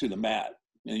to the mat.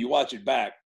 You watch it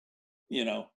back, you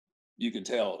can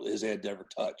tell his head never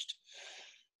touched.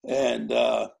 And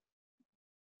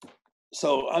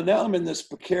so now I'm in this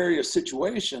precarious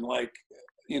situation. Like,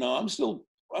 I'm still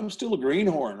a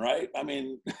greenhorn, right? I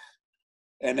mean,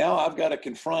 and now I've got to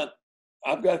confront,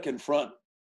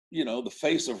 the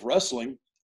face of wrestling,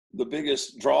 the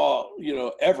biggest draw,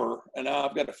 ever. And now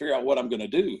I've got to figure out what I'm going to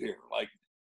do here. Like,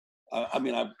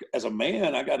 as a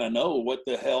man, I got to know what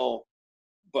the hell,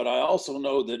 but I also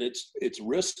know that it's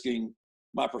risking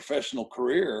my professional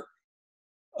career.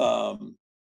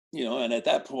 And at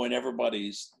that point,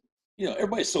 everybody's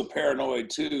so paranoid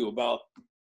too about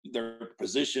their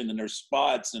position and their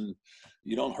spots, and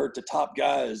you don't hurt the top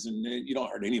guys and you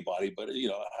don't hurt anybody, but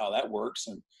how that works.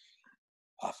 And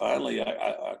I finally,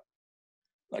 I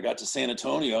got to San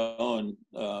Antonio and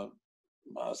I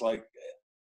was like,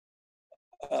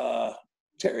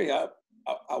 Terry,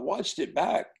 I watched it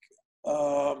back.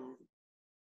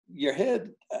 Your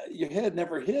head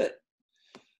never hit.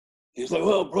 He's like,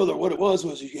 well, brother, what it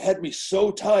was you had me so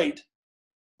tight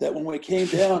that when we came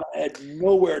down, I had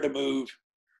nowhere to move.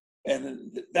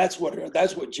 And that's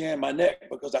what jammed my neck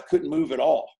because I couldn't move at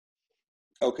all.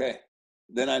 Okay.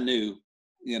 Then I knew,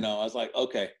 I was like,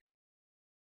 okay.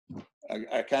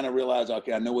 I kind of realized,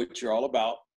 okay, I know what you're all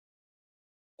about.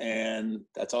 And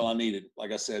that's all I needed.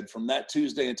 Like I said, from that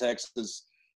Tuesday in Texas,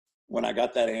 when I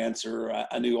got that answer,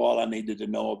 I knew all I needed to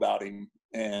know about him.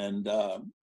 And,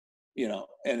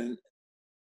 and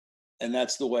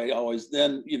that's the way always,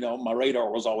 then, my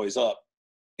radar was always up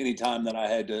anytime that I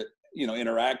had to,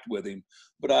 interact with him,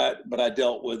 but I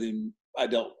dealt with him. I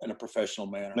dealt in a professional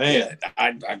manner. Man,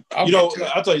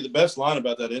 I'll tell you the best line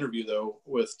about that interview though,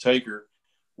 with Taker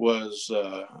was,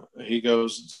 he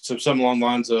goes something along the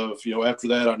lines of, after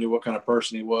that, I knew what kind of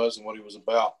person he was and what he was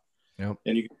about. Yep.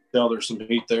 And you can tell there's some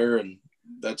heat there, and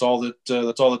that's all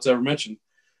that's ever mentioned.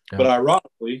 Yep. But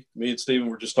ironically, me and Steven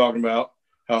were just talking about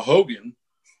how Hogan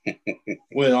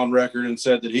went on record and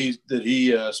said that he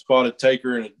spotted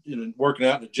Taker in working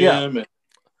out in the gym and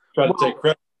tried to take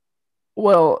credit.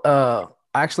 Well, I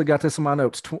actually got this in my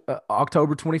notes.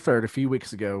 October 23rd, a few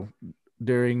weeks ago,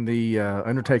 during the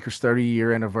Undertaker's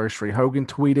 30-year anniversary, Hogan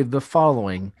tweeted the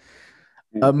following: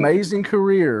 "Amazing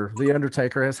career the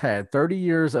Undertaker has had. 30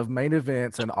 years of main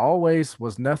events and always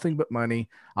was nothing but money.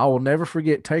 I will never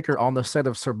forget Taker on the set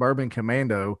of Suburban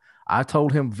Commando. I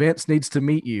told him Vince needs to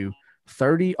meet you.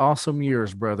 30 awesome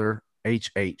years, brother.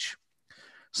 HH."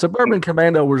 Suburban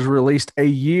Commando was released a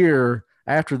year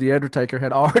after the Undertaker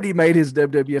had already made his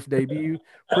WWF debut.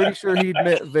 Pretty sure he'd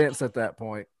met Vince at that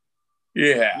point.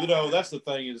 Yeah. That's the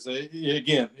thing is,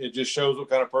 again, it just shows what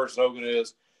kind of person Hogan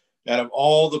is. Out of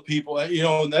all the people,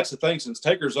 and that's the thing, since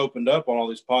Taker's opened up on all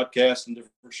these podcasts and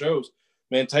different shows,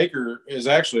 man, Taker is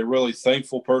actually a really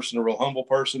thankful person, a real humble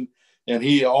person. And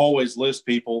he always lists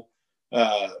people,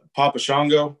 Papa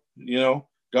Shango,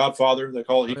 Godfather, he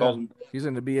calls him. He's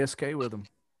in the BSK with him.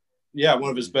 Yeah, one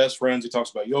of his best friends. He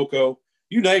talks about Yoko,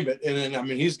 you name it. And then,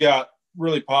 he's got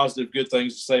really positive, good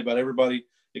things to say about everybody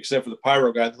except for the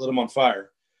pyro guy that lit him on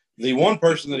fire. The one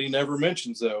person that he never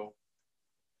mentions, though,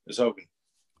 is Hogan.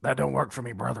 That don't work for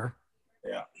me, brother.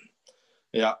 Yeah.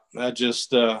 Yeah. That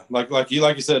just, like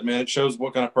you said, man, it shows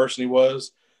what kind of person he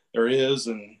was, or is.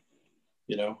 And,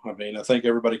 I think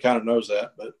everybody kind of knows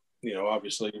that, but,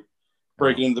 obviously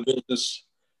breaking into the business,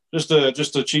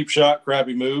 just a cheap shot,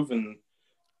 crappy move. And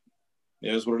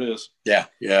it is what it is. Yeah.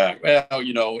 Yeah. Well,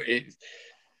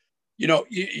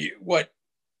 what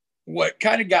what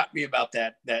kind of got me about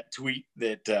that tweet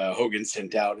that Hogan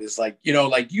sent out is like,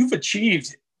 like you've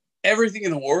achieved everything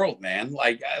in the world, man.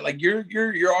 Like you're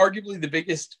arguably the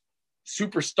biggest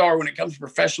superstar when it comes to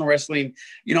professional wrestling.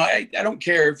 I don't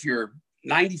care if you're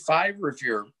 95 or if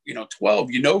you're 12,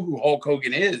 you know who Hulk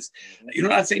Hogan is. I'm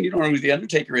not saying you don't know who the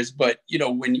Undertaker is, but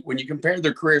when you compare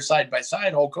their careers side by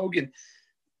side, Hulk Hogan,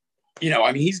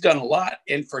 he's done a lot,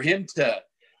 and for him to,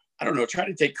 I don't know, try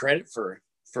to take credit for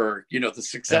the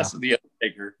success of the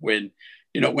Undertaker when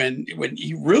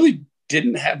he really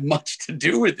didn't have much to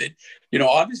do with it.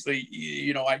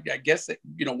 Obviously, I guess that,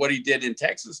 what he did in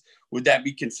Texas, would that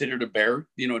be considered a bear?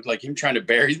 Like him trying to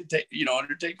bury the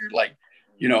Undertaker, like,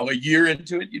 a year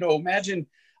into it.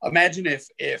 Imagine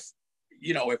if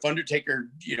Undertaker,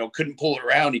 couldn't pull it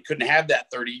around, he couldn't have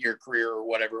that 30-year career or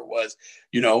whatever it was.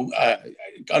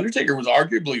 Undertaker was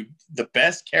arguably the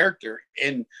best character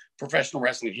in professional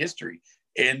wrestling history.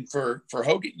 And for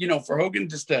Hogan,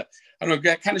 just to, I don't know,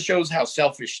 that kind of shows how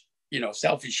selfish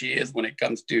he is when it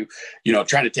comes to,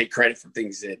 trying to take credit for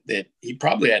things that he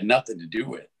probably had nothing to do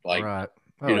with. Like, right.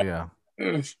 Yeah.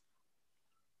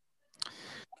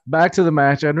 Back to the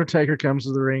match. Undertaker comes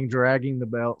to the ring dragging the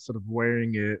belt instead of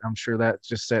wearing it. I'm sure that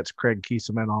just sets Craig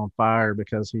Kieseman on fire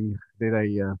because he did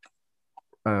a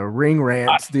ring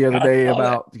rant the other day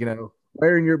about,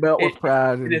 wearing your belt with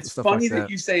pride. And it's stuff funny like that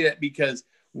you say that, because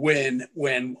when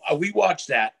we watched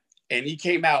that and he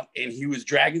came out and he was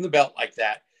dragging the belt like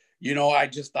that, I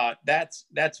just thought that's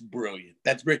brilliant.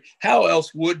 That's brilliant. How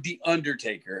else would the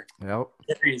Undertaker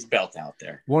carry his belt out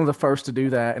there? One of the first to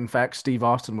do that. In fact, Steve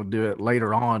Austin would do it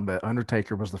later on, but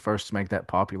Undertaker was the first to make that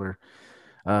popular.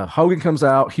 Hogan comes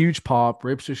out, huge pop,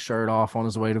 rips his shirt off on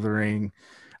his way to the ring,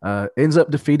 ends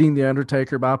up defeating the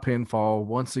Undertaker by pinfall,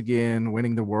 once again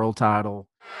winning the world title.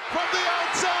 From the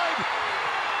outside,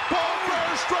 Paul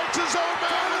Bearer strikes his own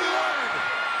man with the iron.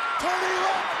 Tony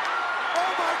Luck! Oh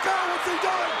my God, what's he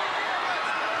doing?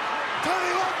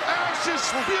 Tony Luck! Ash is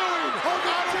spewing out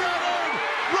of that urn,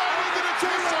 right into the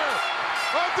kisser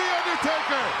of the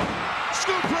Undertaker.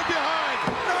 Scoop from behind.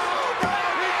 No!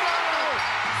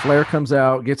 Flair comes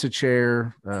out, gets a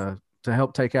chair to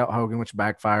help take out Hogan, which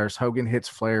backfires. Hogan hits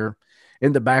Flair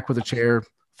in the back with a chair,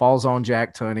 falls on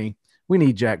Jack Tunney. We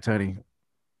need Jack Tunney.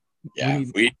 Yeah,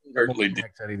 we certainly do.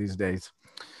 Jack Tunney these days.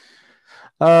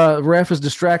 Ref is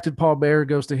distracted. Paul Bearer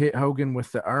goes to hit Hogan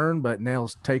with the urn, but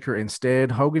nails Taker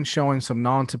instead. Hogan showing some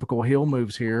non-typical heel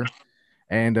moves here,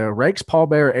 and rakes Paul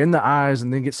Bearer in the eyes,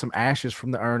 and then gets some ashes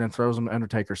from the urn and throws them in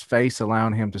Undertaker's face,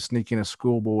 allowing him to sneak in a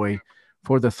schoolboy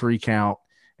for the 3 count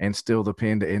and steal the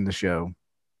pin to end the show.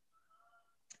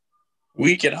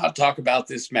 We cannot talk about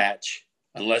this match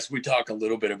unless we talk a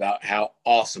little bit about how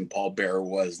awesome Paul Bearer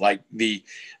was. Like the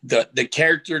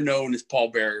character known as Paul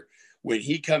Bearer, when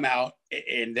he come out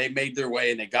and they made their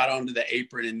way and they got onto the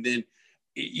apron, and then,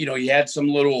 he had some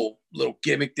little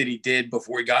gimmick that he did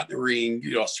before he got in the ring,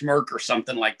 a smirk or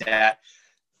something like that.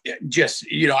 Just,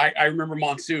 I remember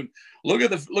Monsoon, look at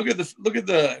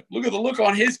the look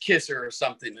on his kisser or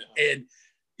something. And,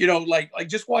 like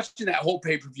just watching that whole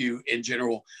pay-per-view in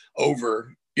general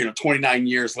over, 29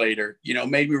 years later,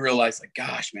 made me realize, like,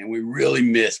 gosh, man, we really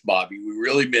miss Bobby. We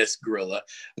really miss Gorilla.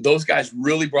 Those guys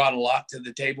really brought a lot to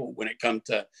the table when it comes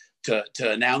to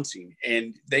announcing,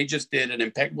 and they just did an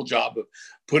impeccable job of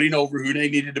putting over who they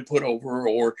needed to put over,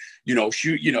 or,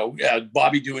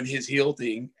 Bobby doing his heel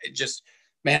thing. It just,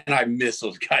 man, I miss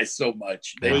those guys so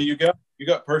much. Well, you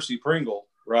got Percy Pringle,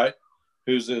 right?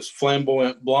 Who's this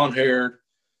flamboyant, blonde-haired,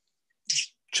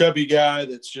 chubby guy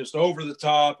that's just over the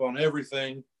top on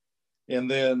everything. And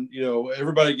then,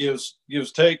 everybody gives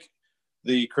Take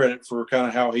the credit for kind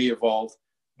of how he evolved.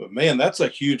 But, man, that's a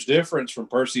huge difference from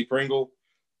Percy Pringle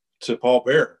to Paul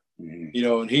Bearer.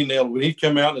 And he nailed, when he'd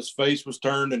come out and his face was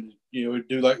turned, and, he'd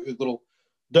do like little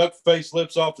duck face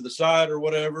lips off to the side or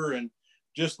whatever. And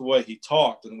just the way he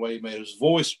talked and the way he made his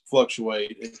voice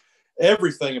fluctuate, and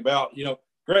everything about,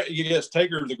 great. Yes,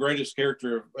 Taker, the greatest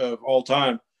character of all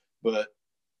time, but,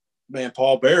 man,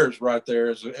 Paul Bearer's right there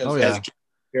as a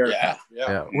character.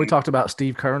 Yeah. We talked about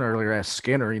Steve Kern earlier as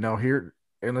Skinner. Here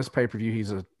in this pay-per-view,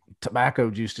 he's a tobacco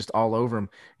juice just all over him.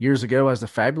 Years ago, as the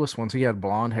Fabulous Ones, he had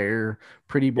blonde hair,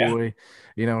 pretty boy.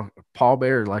 Paul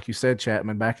Bearer, like you said,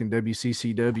 Chapman, back in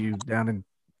WCCW down in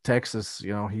Texas,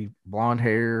 he blonde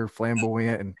hair,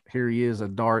 flamboyant, and here he is, a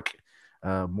dark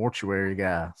mortuary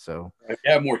guy. So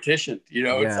mortician.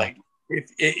 It's like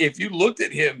if you looked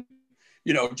at him,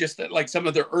 just like some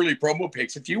of their early promo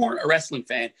pics, if you weren't a wrestling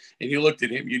fan and you looked at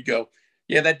him, you'd go,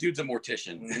 yeah, that dude's a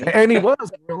mortician. And he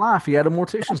was in real life. He had a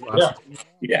mortician's license.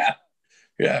 Yeah,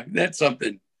 that's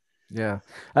something. Yeah.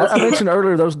 I mentioned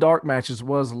earlier those dark matches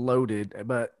was loaded,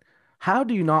 but how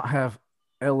do you not have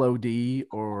LOD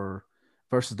or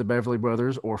versus the Beverly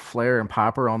Brothers or Flair and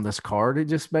Piper on this card? It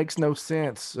just makes no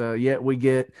sense. Yet we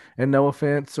get, and no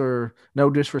offense or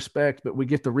no disrespect, but we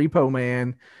get the Repo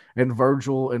Man and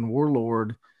Virgil and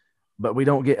Warlord, but we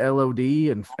don't get LOD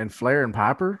and Flair and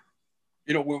Piper.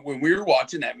 You know, when we were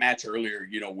watching that match earlier,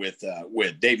 you know, with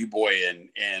Davey Boy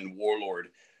and Warlord,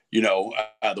 you know,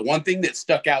 the one thing that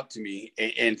stuck out to me,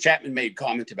 and Chapman made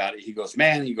comment about it. He goes,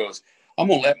 I'm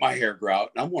gonna let my hair grow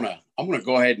out, and I'm gonna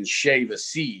go ahead and shave a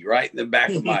C right in the back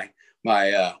of my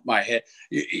head.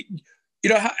 You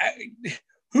know,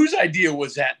 whose idea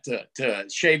was that to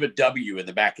shave a W in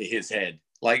the back of his head?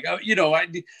 Like, you know, I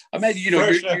imagine, you know,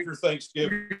 after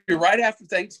Thanksgiving, you're right after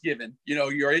Thanksgiving, you know,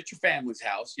 you're at your family's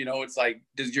house, you know, it's like,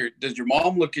 does your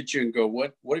mom look at you and go,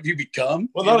 what have you become?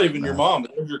 Well, not even your mom,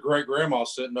 but your great grandma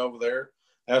sitting over there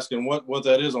asking what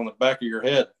that is on the back of your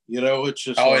head. You know, it's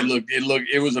just,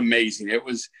 it was amazing. It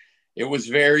was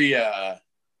very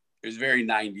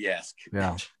 90-esque.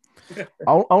 Yeah.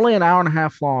 Only an hour and a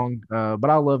half long, but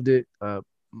I loved it.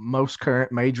 Most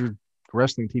current major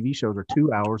wrestling TV shows are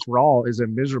 2 hours. Raw is a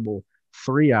miserable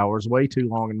 3 hours, way too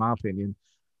long in my opinion.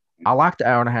 I like the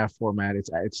hour and a half format.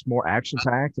 It's more action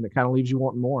packed and it kind of leaves you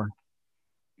wanting more.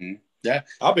 Yeah,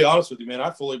 I'll be honest with you, man. I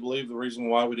fully believe the reason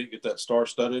why we didn't get that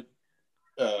star-studded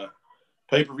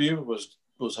pay-per-view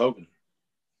was Hogan.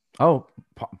 Oh,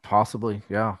 possibly,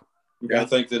 yeah. I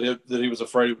think that he was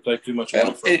afraid it would take too much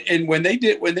money from him. And when they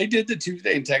did the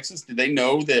Tuesday in Texas, did they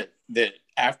know that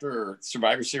after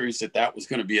Survivor Series that was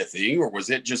going to be a thing, or was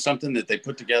it just something that they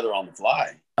put together on the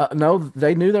fly? No,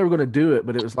 they knew they were going to do it,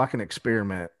 but it was like an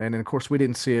experiment. And then, of course, we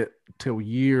didn't see it till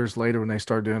years later when they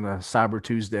started doing a Cyber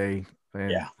Tuesday.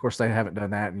 And, of course, they haven't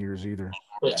done that in years either.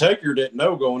 But Taker didn't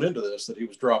know going into this that he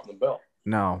was dropping the belt.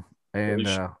 No, and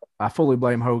I fully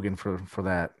blame Hogan for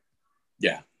that.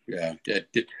 Yeah.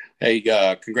 Hey,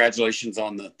 congratulations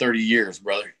on the 30 years,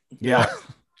 brother. Yeah.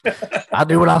 I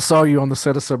knew when I saw you on the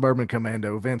set of Suburban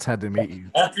Commando, Vince had to meet you.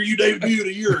 After you debuted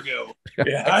a year ago.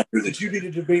 Yeah, I knew that you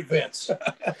needed to beat Vince.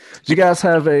 Do you guys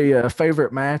have a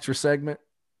favorite match or segment?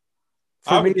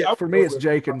 For me, it's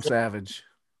Jake and Savage.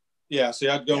 Yeah, see,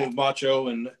 I'd go with Macho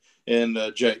and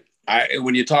Jake.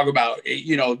 When you talk about,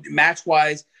 you know,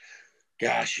 match-wise,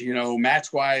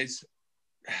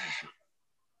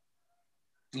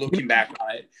 looking back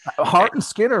on it, Hart and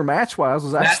Skinner match-wise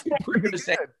was actually pretty good.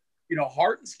 You know,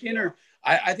 Hart and Skinner,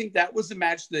 I think that was the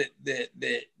match that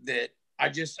I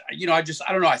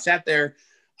don't know. I sat there.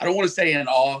 I don't want to say in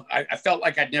awe. I felt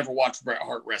like I'd never watched Bret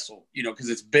Hart wrestle, you know, because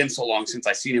it's been so long since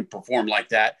I seen him perform like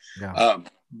that. Yeah.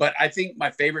 But I think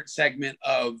my favorite segment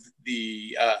of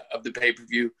the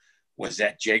pay-per-view was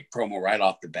that Jake promo right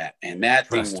off the bat. And that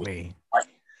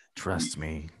Trust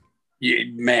me. Yeah,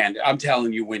 man, I'm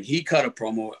telling you, when he cut a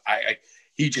promo,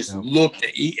 he just looked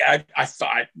at I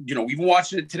thought, you know, even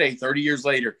watching it today, 30 years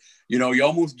later, you know, you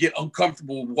almost get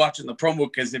uncomfortable watching the promo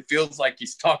because it feels like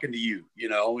he's talking to you, you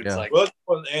know. It's like, well,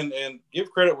 and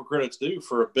give credit where credit's due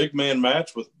for a big man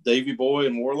match with Davey Boy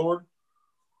and Warlord.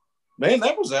 Man,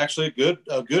 that was actually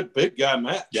a good big guy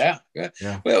match. Yeah.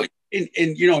 Well, and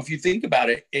you know, if you think about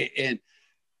it, and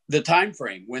the time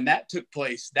frame when that took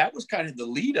place, that was kind of the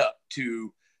lead up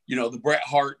to, you know, the Bret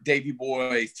Hart Davey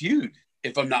Boy feud,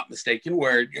 if I'm not mistaken.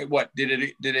 Where what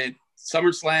did it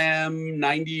SummerSlam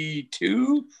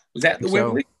 92? Was that the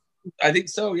Wembley? I think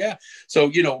so. Yeah. So,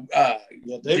 you know,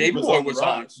 Davey Boy was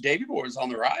on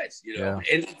the rise, you know,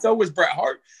 and so was Bret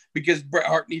Hart, because Bret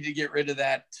Hart needed to get rid of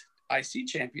that IC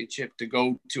championship to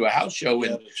go to a house show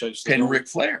and pin Ric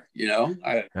Flair, you know.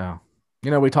 You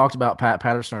know, we talked about Pat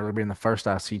Patterson earlier being the first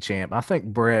IC champ. I think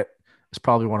Bret is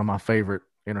probably one of my favorite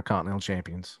Intercontinental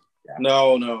champions.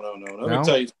 No. Let me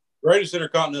tell you, greatest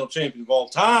Intercontinental champion of all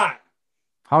time.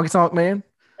 Honky Tonk Man.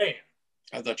 Man,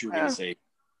 I thought you were going to say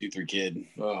 2-3 Kid.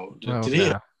 Oh, did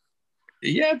he?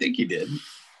 Yeah, I think he did.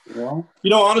 Well,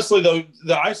 you know, honestly though,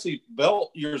 the IC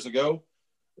belt years ago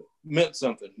meant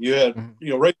something. You had, you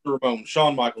know, Razor Ramon,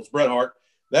 Shawn Michaels, Bret Hart.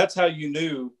 That's how you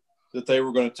knew that they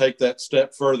were going to take that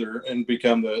step further and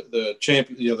become the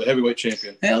champion, you know, the heavyweight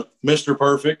champion. Hell, Mr.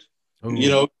 Perfect. Ooh. You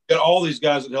know, got all these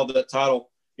guys that held that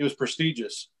title. It was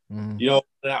prestigious. You know,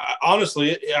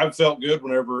 honestly, I felt good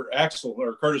whenever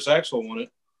Curtis Axel won it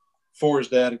for his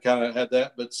dad and kind of had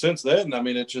that. But since then, I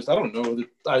mean, it's just, I don't know who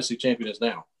the IC champion is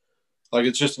now. Like,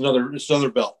 it's just another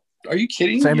belt. Are you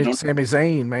kidding? Sami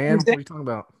Zayn, man. What are you talking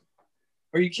about?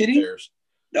 Are you kidding?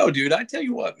 No, dude, I tell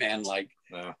you what, man, like,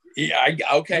 no.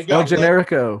 El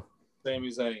Generico.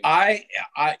 Sami Zayn.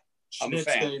 I'm a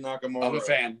fan. Nakamura. I'm a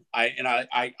fan.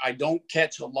 I don't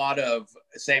catch a lot of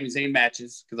Sami Zayn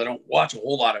matches because I don't watch a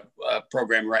whole lot of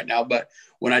programming right now. But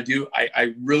when I do,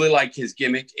 I really like his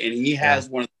gimmick, and he has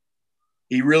one.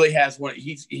 He really has one.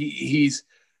 He's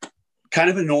kind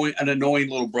of an annoying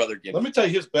little brother gimmick. Let me tell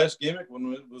you, his best gimmick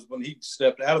was when he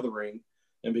stepped out of the ring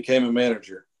and became a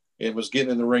manager. It was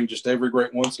getting in the ring just every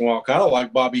great once in a while, kind of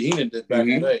like Bobby Heenan did back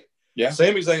in the day. Yeah,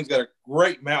 Sami Zayn's got a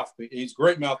great mouthpiece. He's a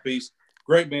great mouthpiece,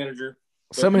 great manager.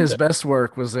 Some of his best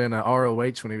work was in ROH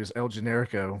when he was El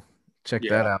Generico. Check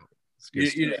that out.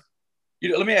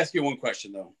 Let me ask you one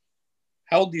question though.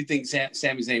 How old do you think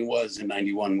Sami Zayn was in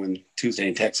 '91 when Tuesday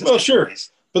in Texas? Well, sure.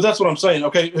 But that's what I'm saying.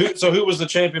 Okay, so who was the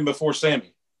champion before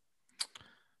Sammy?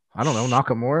 I don't know,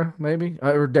 Nakamura maybe,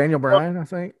 or Daniel Bryan. I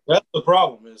think that's the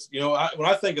problem. Is when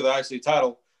I think of the IC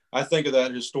title, I think of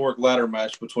that historic ladder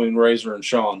match between Razor and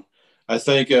Shawn. I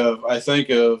think of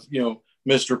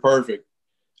Mr. Perfect.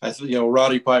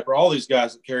 Roddy Piper. All these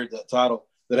guys that carried that title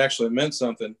that actually meant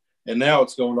something, and now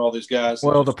it's going to all these guys.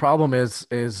 Well, the problem is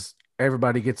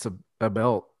everybody gets a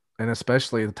belt. And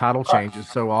especially the title changes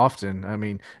so often. I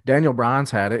mean, Daniel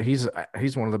Bryan's had it. He's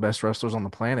one of the best wrestlers on the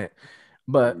planet,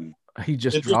 but he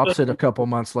just drops it a couple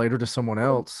months later to someone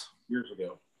else. Years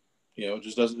ago, it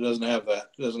just doesn't have that.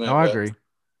 I agree.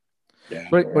 Yeah.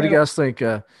 What do you guys think?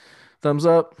 Thumbs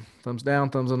up, thumbs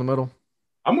down, thumbs in the middle?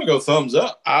 I'm gonna go thumbs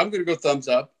up. I'm gonna go thumbs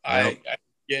up.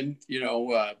 Yep.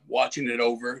 Watching it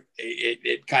over,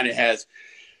 it kind of has.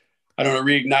 I don't know,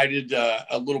 reignited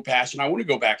a little passion. I want to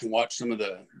go back and watch some of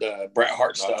the Bret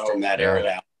Hart stuff from that era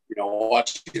now.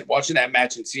 Watching that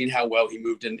match and seeing how well he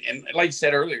moved. And like you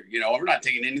said earlier, we're not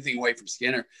taking anything away from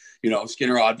Skinner.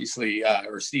 Skinner obviously,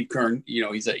 or Steve Keirn,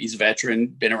 he's a veteran,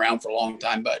 been around for a long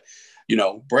time. But,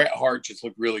 Bret Hart just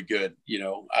looked really good.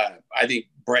 I think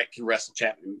Bret can wrestle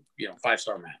champion,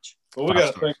 5-star match. Well, we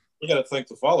got to thank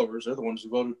the followers. They're the ones who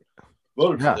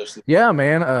voted for this. Yeah,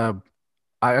 man.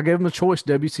 I gave them a choice,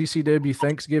 WCCW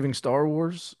Thanksgiving Star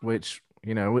Wars, which,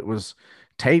 it was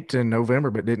taped in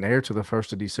November but didn't air till the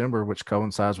 1st of December, which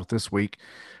coincides with this week.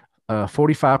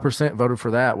 45% voted for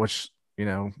that, which,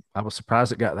 I was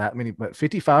surprised it got that many, but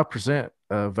 55%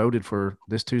 voted for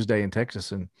this Tuesday in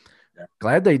Texas, and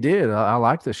glad they did. I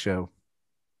like this show.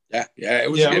 Yeah, it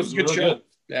was a good show. Good.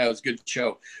 Yeah, it was a good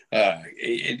show.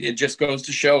 It just goes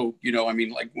to show,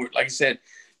 like I said,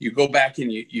 you go back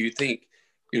and you think,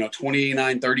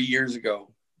 29, 30 years ago.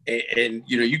 And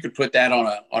you could put that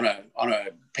on a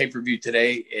pay-per-view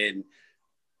today and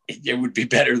it would be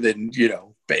better than,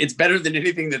 it's better than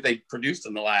anything that they produced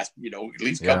in the last, at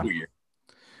least couple years.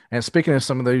 And speaking of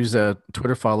some of those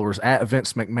Twitter followers, at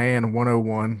Vince McMahon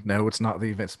 101, no, it's not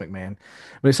the Vince McMahon,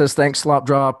 but he says, thanks, Slop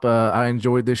Drop. I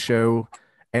enjoyed this show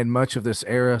and much of this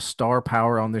era. Star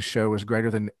power on this show is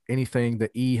greater than anything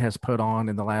that E has put on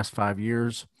in the last 5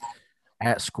 years.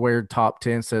 At Squared Top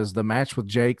 10 says the match with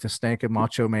Jake the Snake and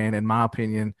Macho Man, in my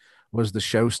opinion, was the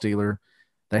show stealer.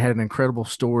 They had an incredible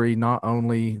story, not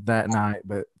only that night,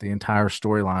 but the entire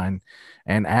storyline.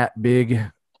 And at Big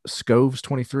Scoves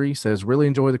 23 says, really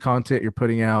enjoy the content you're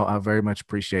putting out. I very much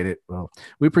appreciate it. Well,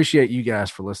 we appreciate you guys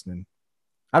for listening.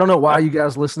 I don't know why you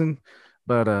guys listening,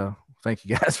 but thank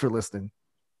you guys for listening.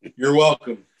 You're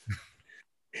welcome.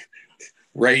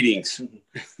 Ratings.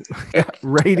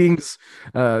 Ratings.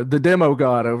 The demo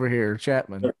god over here,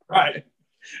 Chapman. Right.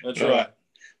 That's right.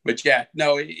 But yeah,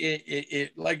 no,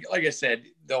 it like I said,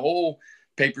 the whole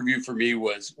pay-per-view for me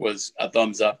was a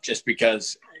thumbs up, just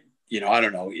because, I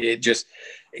don't know,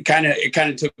 it kind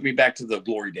of took me back to the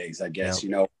glory days, I guess.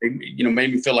 Yep.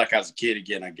 Made me feel like I was a kid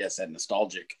again, I guess, that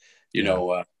nostalgic,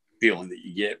 feeling that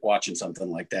you get watching something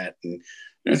like that. And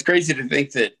it's crazy to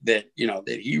think that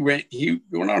he went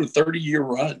on a 30-year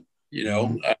run,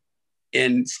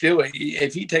 and still,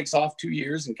 if he takes off 2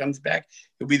 years and comes back,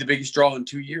 he'll be the biggest draw in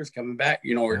 2 years coming back,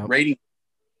 or rating,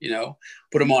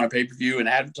 put him on a pay-per-view and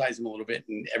advertise him a little bit,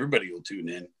 and everybody will tune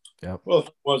in. Yeah. Well,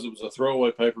 it was a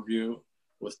throwaway pay-per-view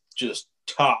with just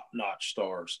top-notch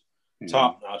stars,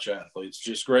 top-notch athletes,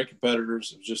 just great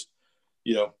competitors. It was just,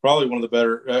 probably one of the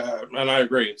better, and I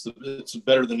agree, it's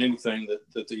better than anything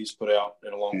that he's put out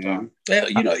in a long time.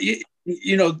 Well,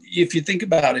 if you think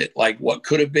about it, like what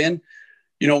could have been,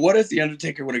 what if the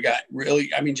Undertaker would have got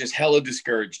really, just hella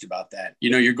discouraged about that?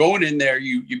 You're going in there,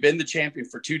 you've been the champion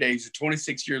for 2 days, you're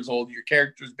 26 years old, your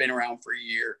character's been around for a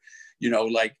year,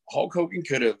 like Hulk Hogan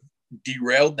could have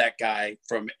derailed that guy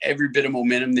from every bit of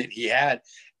momentum that he had.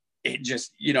 It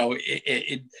just,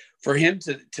 for him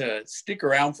to stick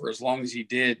around for as long as he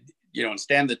did, and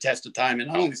stand the test of time, and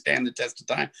not only stand the test of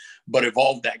time, but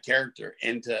evolve that character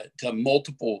into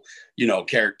multiple,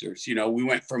 characters. We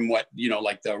went from like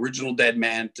the original Dead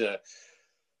Man to,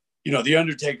 the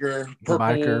Undertaker, purple,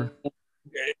 the biker.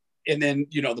 And then,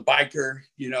 the biker,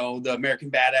 the American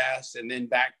Badass, and then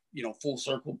back, full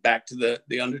circle back to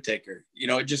the Undertaker.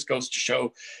 It just goes to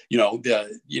show,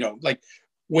 like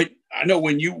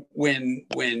when you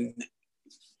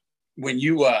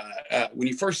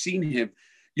first seen him,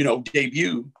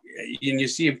 debut, and you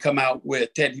see him come out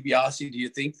with Ted DiBiase, do you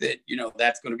think that,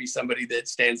 that's going to be somebody that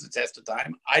stands the test of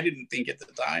time? I didn't think at the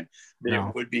time that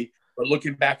it would be, but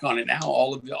looking back on it now,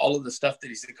 all of the stuff that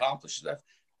he's accomplished,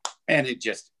 and it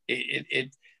just,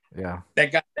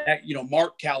 that guy,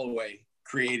 Mark Calloway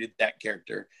created that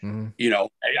character,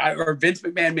 or Vince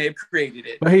McMahon may have created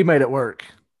it, but he made it work.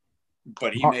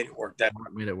 Made it work.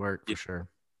 Mark made it work for sure.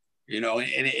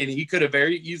 And he could have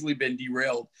very easily been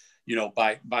derailed,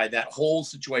 by that whole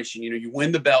situation. You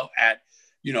win the belt at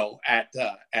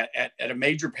a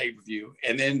major pay-per-view,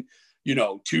 and then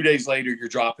 2 days later you're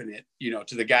dropping it,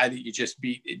 to the guy that you just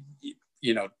beat.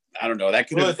 I don't know. That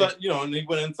could have, and he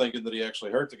went in thinking that he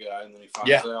actually hurt the guy, and then he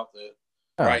finds out that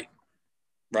right.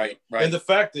 And the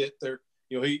fact that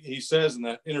he says in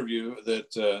that interview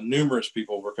that numerous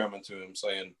people were coming to him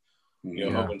saying,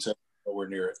 Hogan said nowhere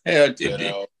near it.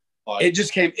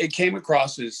 It came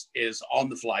across as on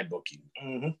the fly booking,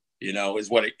 is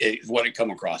what it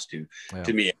come across to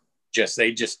me.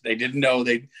 They didn't know.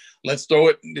 Let's throw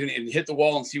it and hit the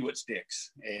wall and see what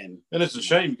sticks. And it's a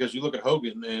shame because you look at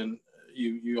Hogan, and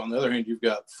you on the other hand, you've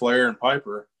got Flair and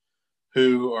Piper,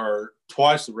 who are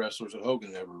twice the wrestlers that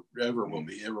Hogan ever will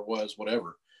be, ever was,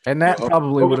 whatever. And that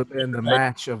probably would have been the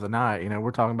match of the night.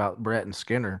 We're talking about Bret and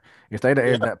Skinner. If they'd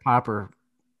aired that Piper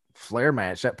Flair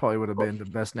match, that probably would have been the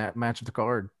best match of the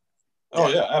card. Oh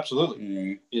yeah,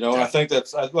 absolutely. And I think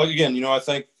that's I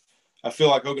feel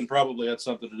like Hogan probably had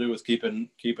something to do with keeping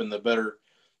the better,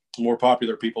 more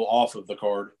popular people off of the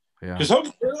card. Yeah. Because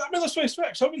Hogan, let's face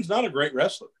facts, Hogan's not a great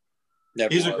wrestler.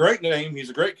 He's a great name. He's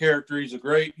a great character. He's a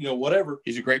great, whatever.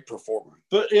 He's a great performer.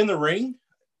 But in the ring,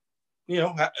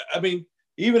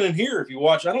 even in here, if you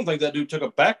watch, I don't think that dude took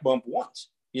a back bump once.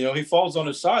 He falls on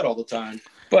his side all the time.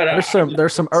 But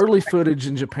there's some early footage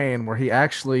in Japan where he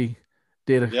actually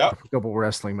did a couple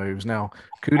wrestling moves. Now,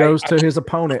 kudos to his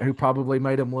opponent who probably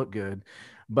made him look good.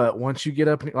 But once you get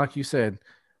up, like you said,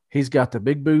 he's got the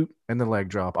big boot and the leg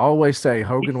drop. I always say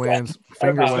Hogan wins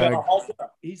finger leg.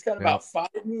 He's got about 5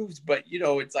 moves, but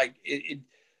it's like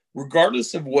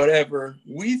regardless of whatever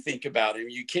we think about him,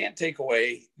 you can't take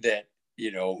away that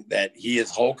that he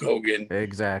is Hulk Hogan.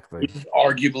 Exactly.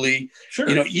 Arguably,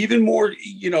 even more,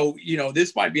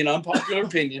 this might be an unpopular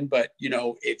opinion, but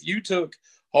if you took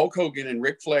Hulk Hogan and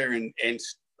Ric Flair and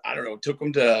I don't know, took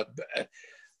them to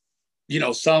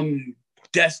some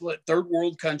desolate third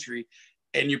world country,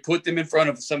 and you put them in front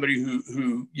of somebody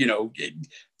who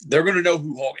they're going to know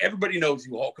who everybody knows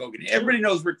who Hulk Hogan is. Everybody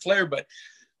knows Ric Flair, but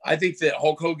I think that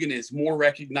Hulk Hogan is more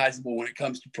recognizable when it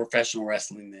comes to professional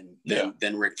wrestling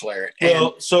than Ric Flair.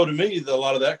 Well, so to me, a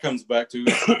lot of that comes back to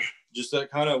just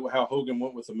that kind of how Hogan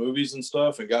went with the movies and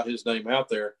stuff and got his name out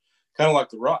there, kind of like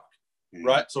The Rock,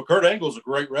 right? So Kurt Angle's a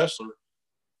great wrestler,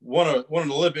 won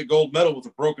an Olympic gold medal with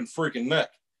a broken freaking neck,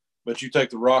 but you take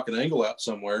The Rock and Angle out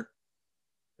somewhere,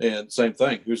 and same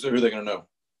thing. Who are they going to know?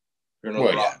 They're going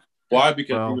to know The Rock. Why?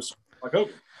 Because he was like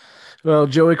Hogan. Well,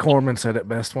 Joey Corman said it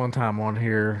best one time on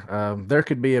here. There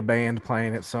could be a band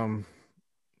playing at some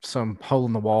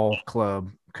hole-in-the-wall club.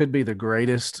 Could be the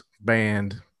greatest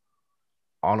band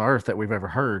on earth that we've ever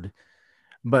heard,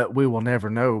 but we will never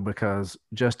know because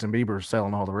Justin Bieber's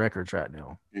selling all the records right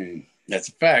now. That's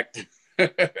a fact.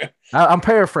 I'm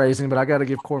paraphrasing, but I got to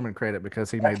give Corman credit because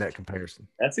he made that comparison.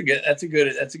 That's a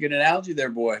good analogy there,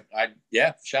 boy.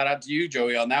 Shout out to you,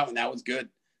 Joey, on that one. That was good.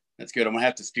 That's good. I'm gonna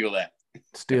have to steal that.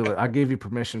 Steal it. I give you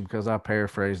permission because I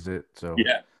paraphrased it. So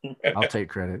I'll take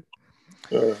credit.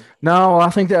 No, I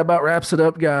think that about wraps it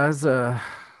up, guys.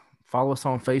 Follow us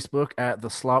on Facebook at The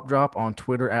Slop Drop, on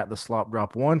Twitter at The Slop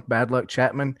Drop 1. Bad Luck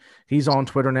Chapman. He's on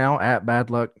Twitter now at Bad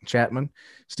Luck Chapman.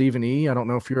 Stephen E., I don't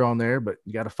know if you're on there, but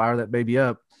you got to fire that baby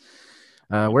up.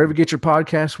 Wherever you get your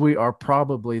podcast, we are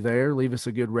probably there. Leave us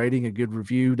a good rating, a good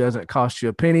review. Doesn't cost you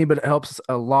a penny, but it helps us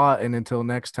a lot. And until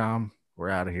next time, we're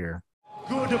out of here.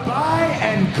 Goodbye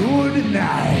and good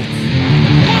night.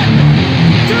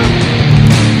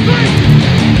 1, 2, 3.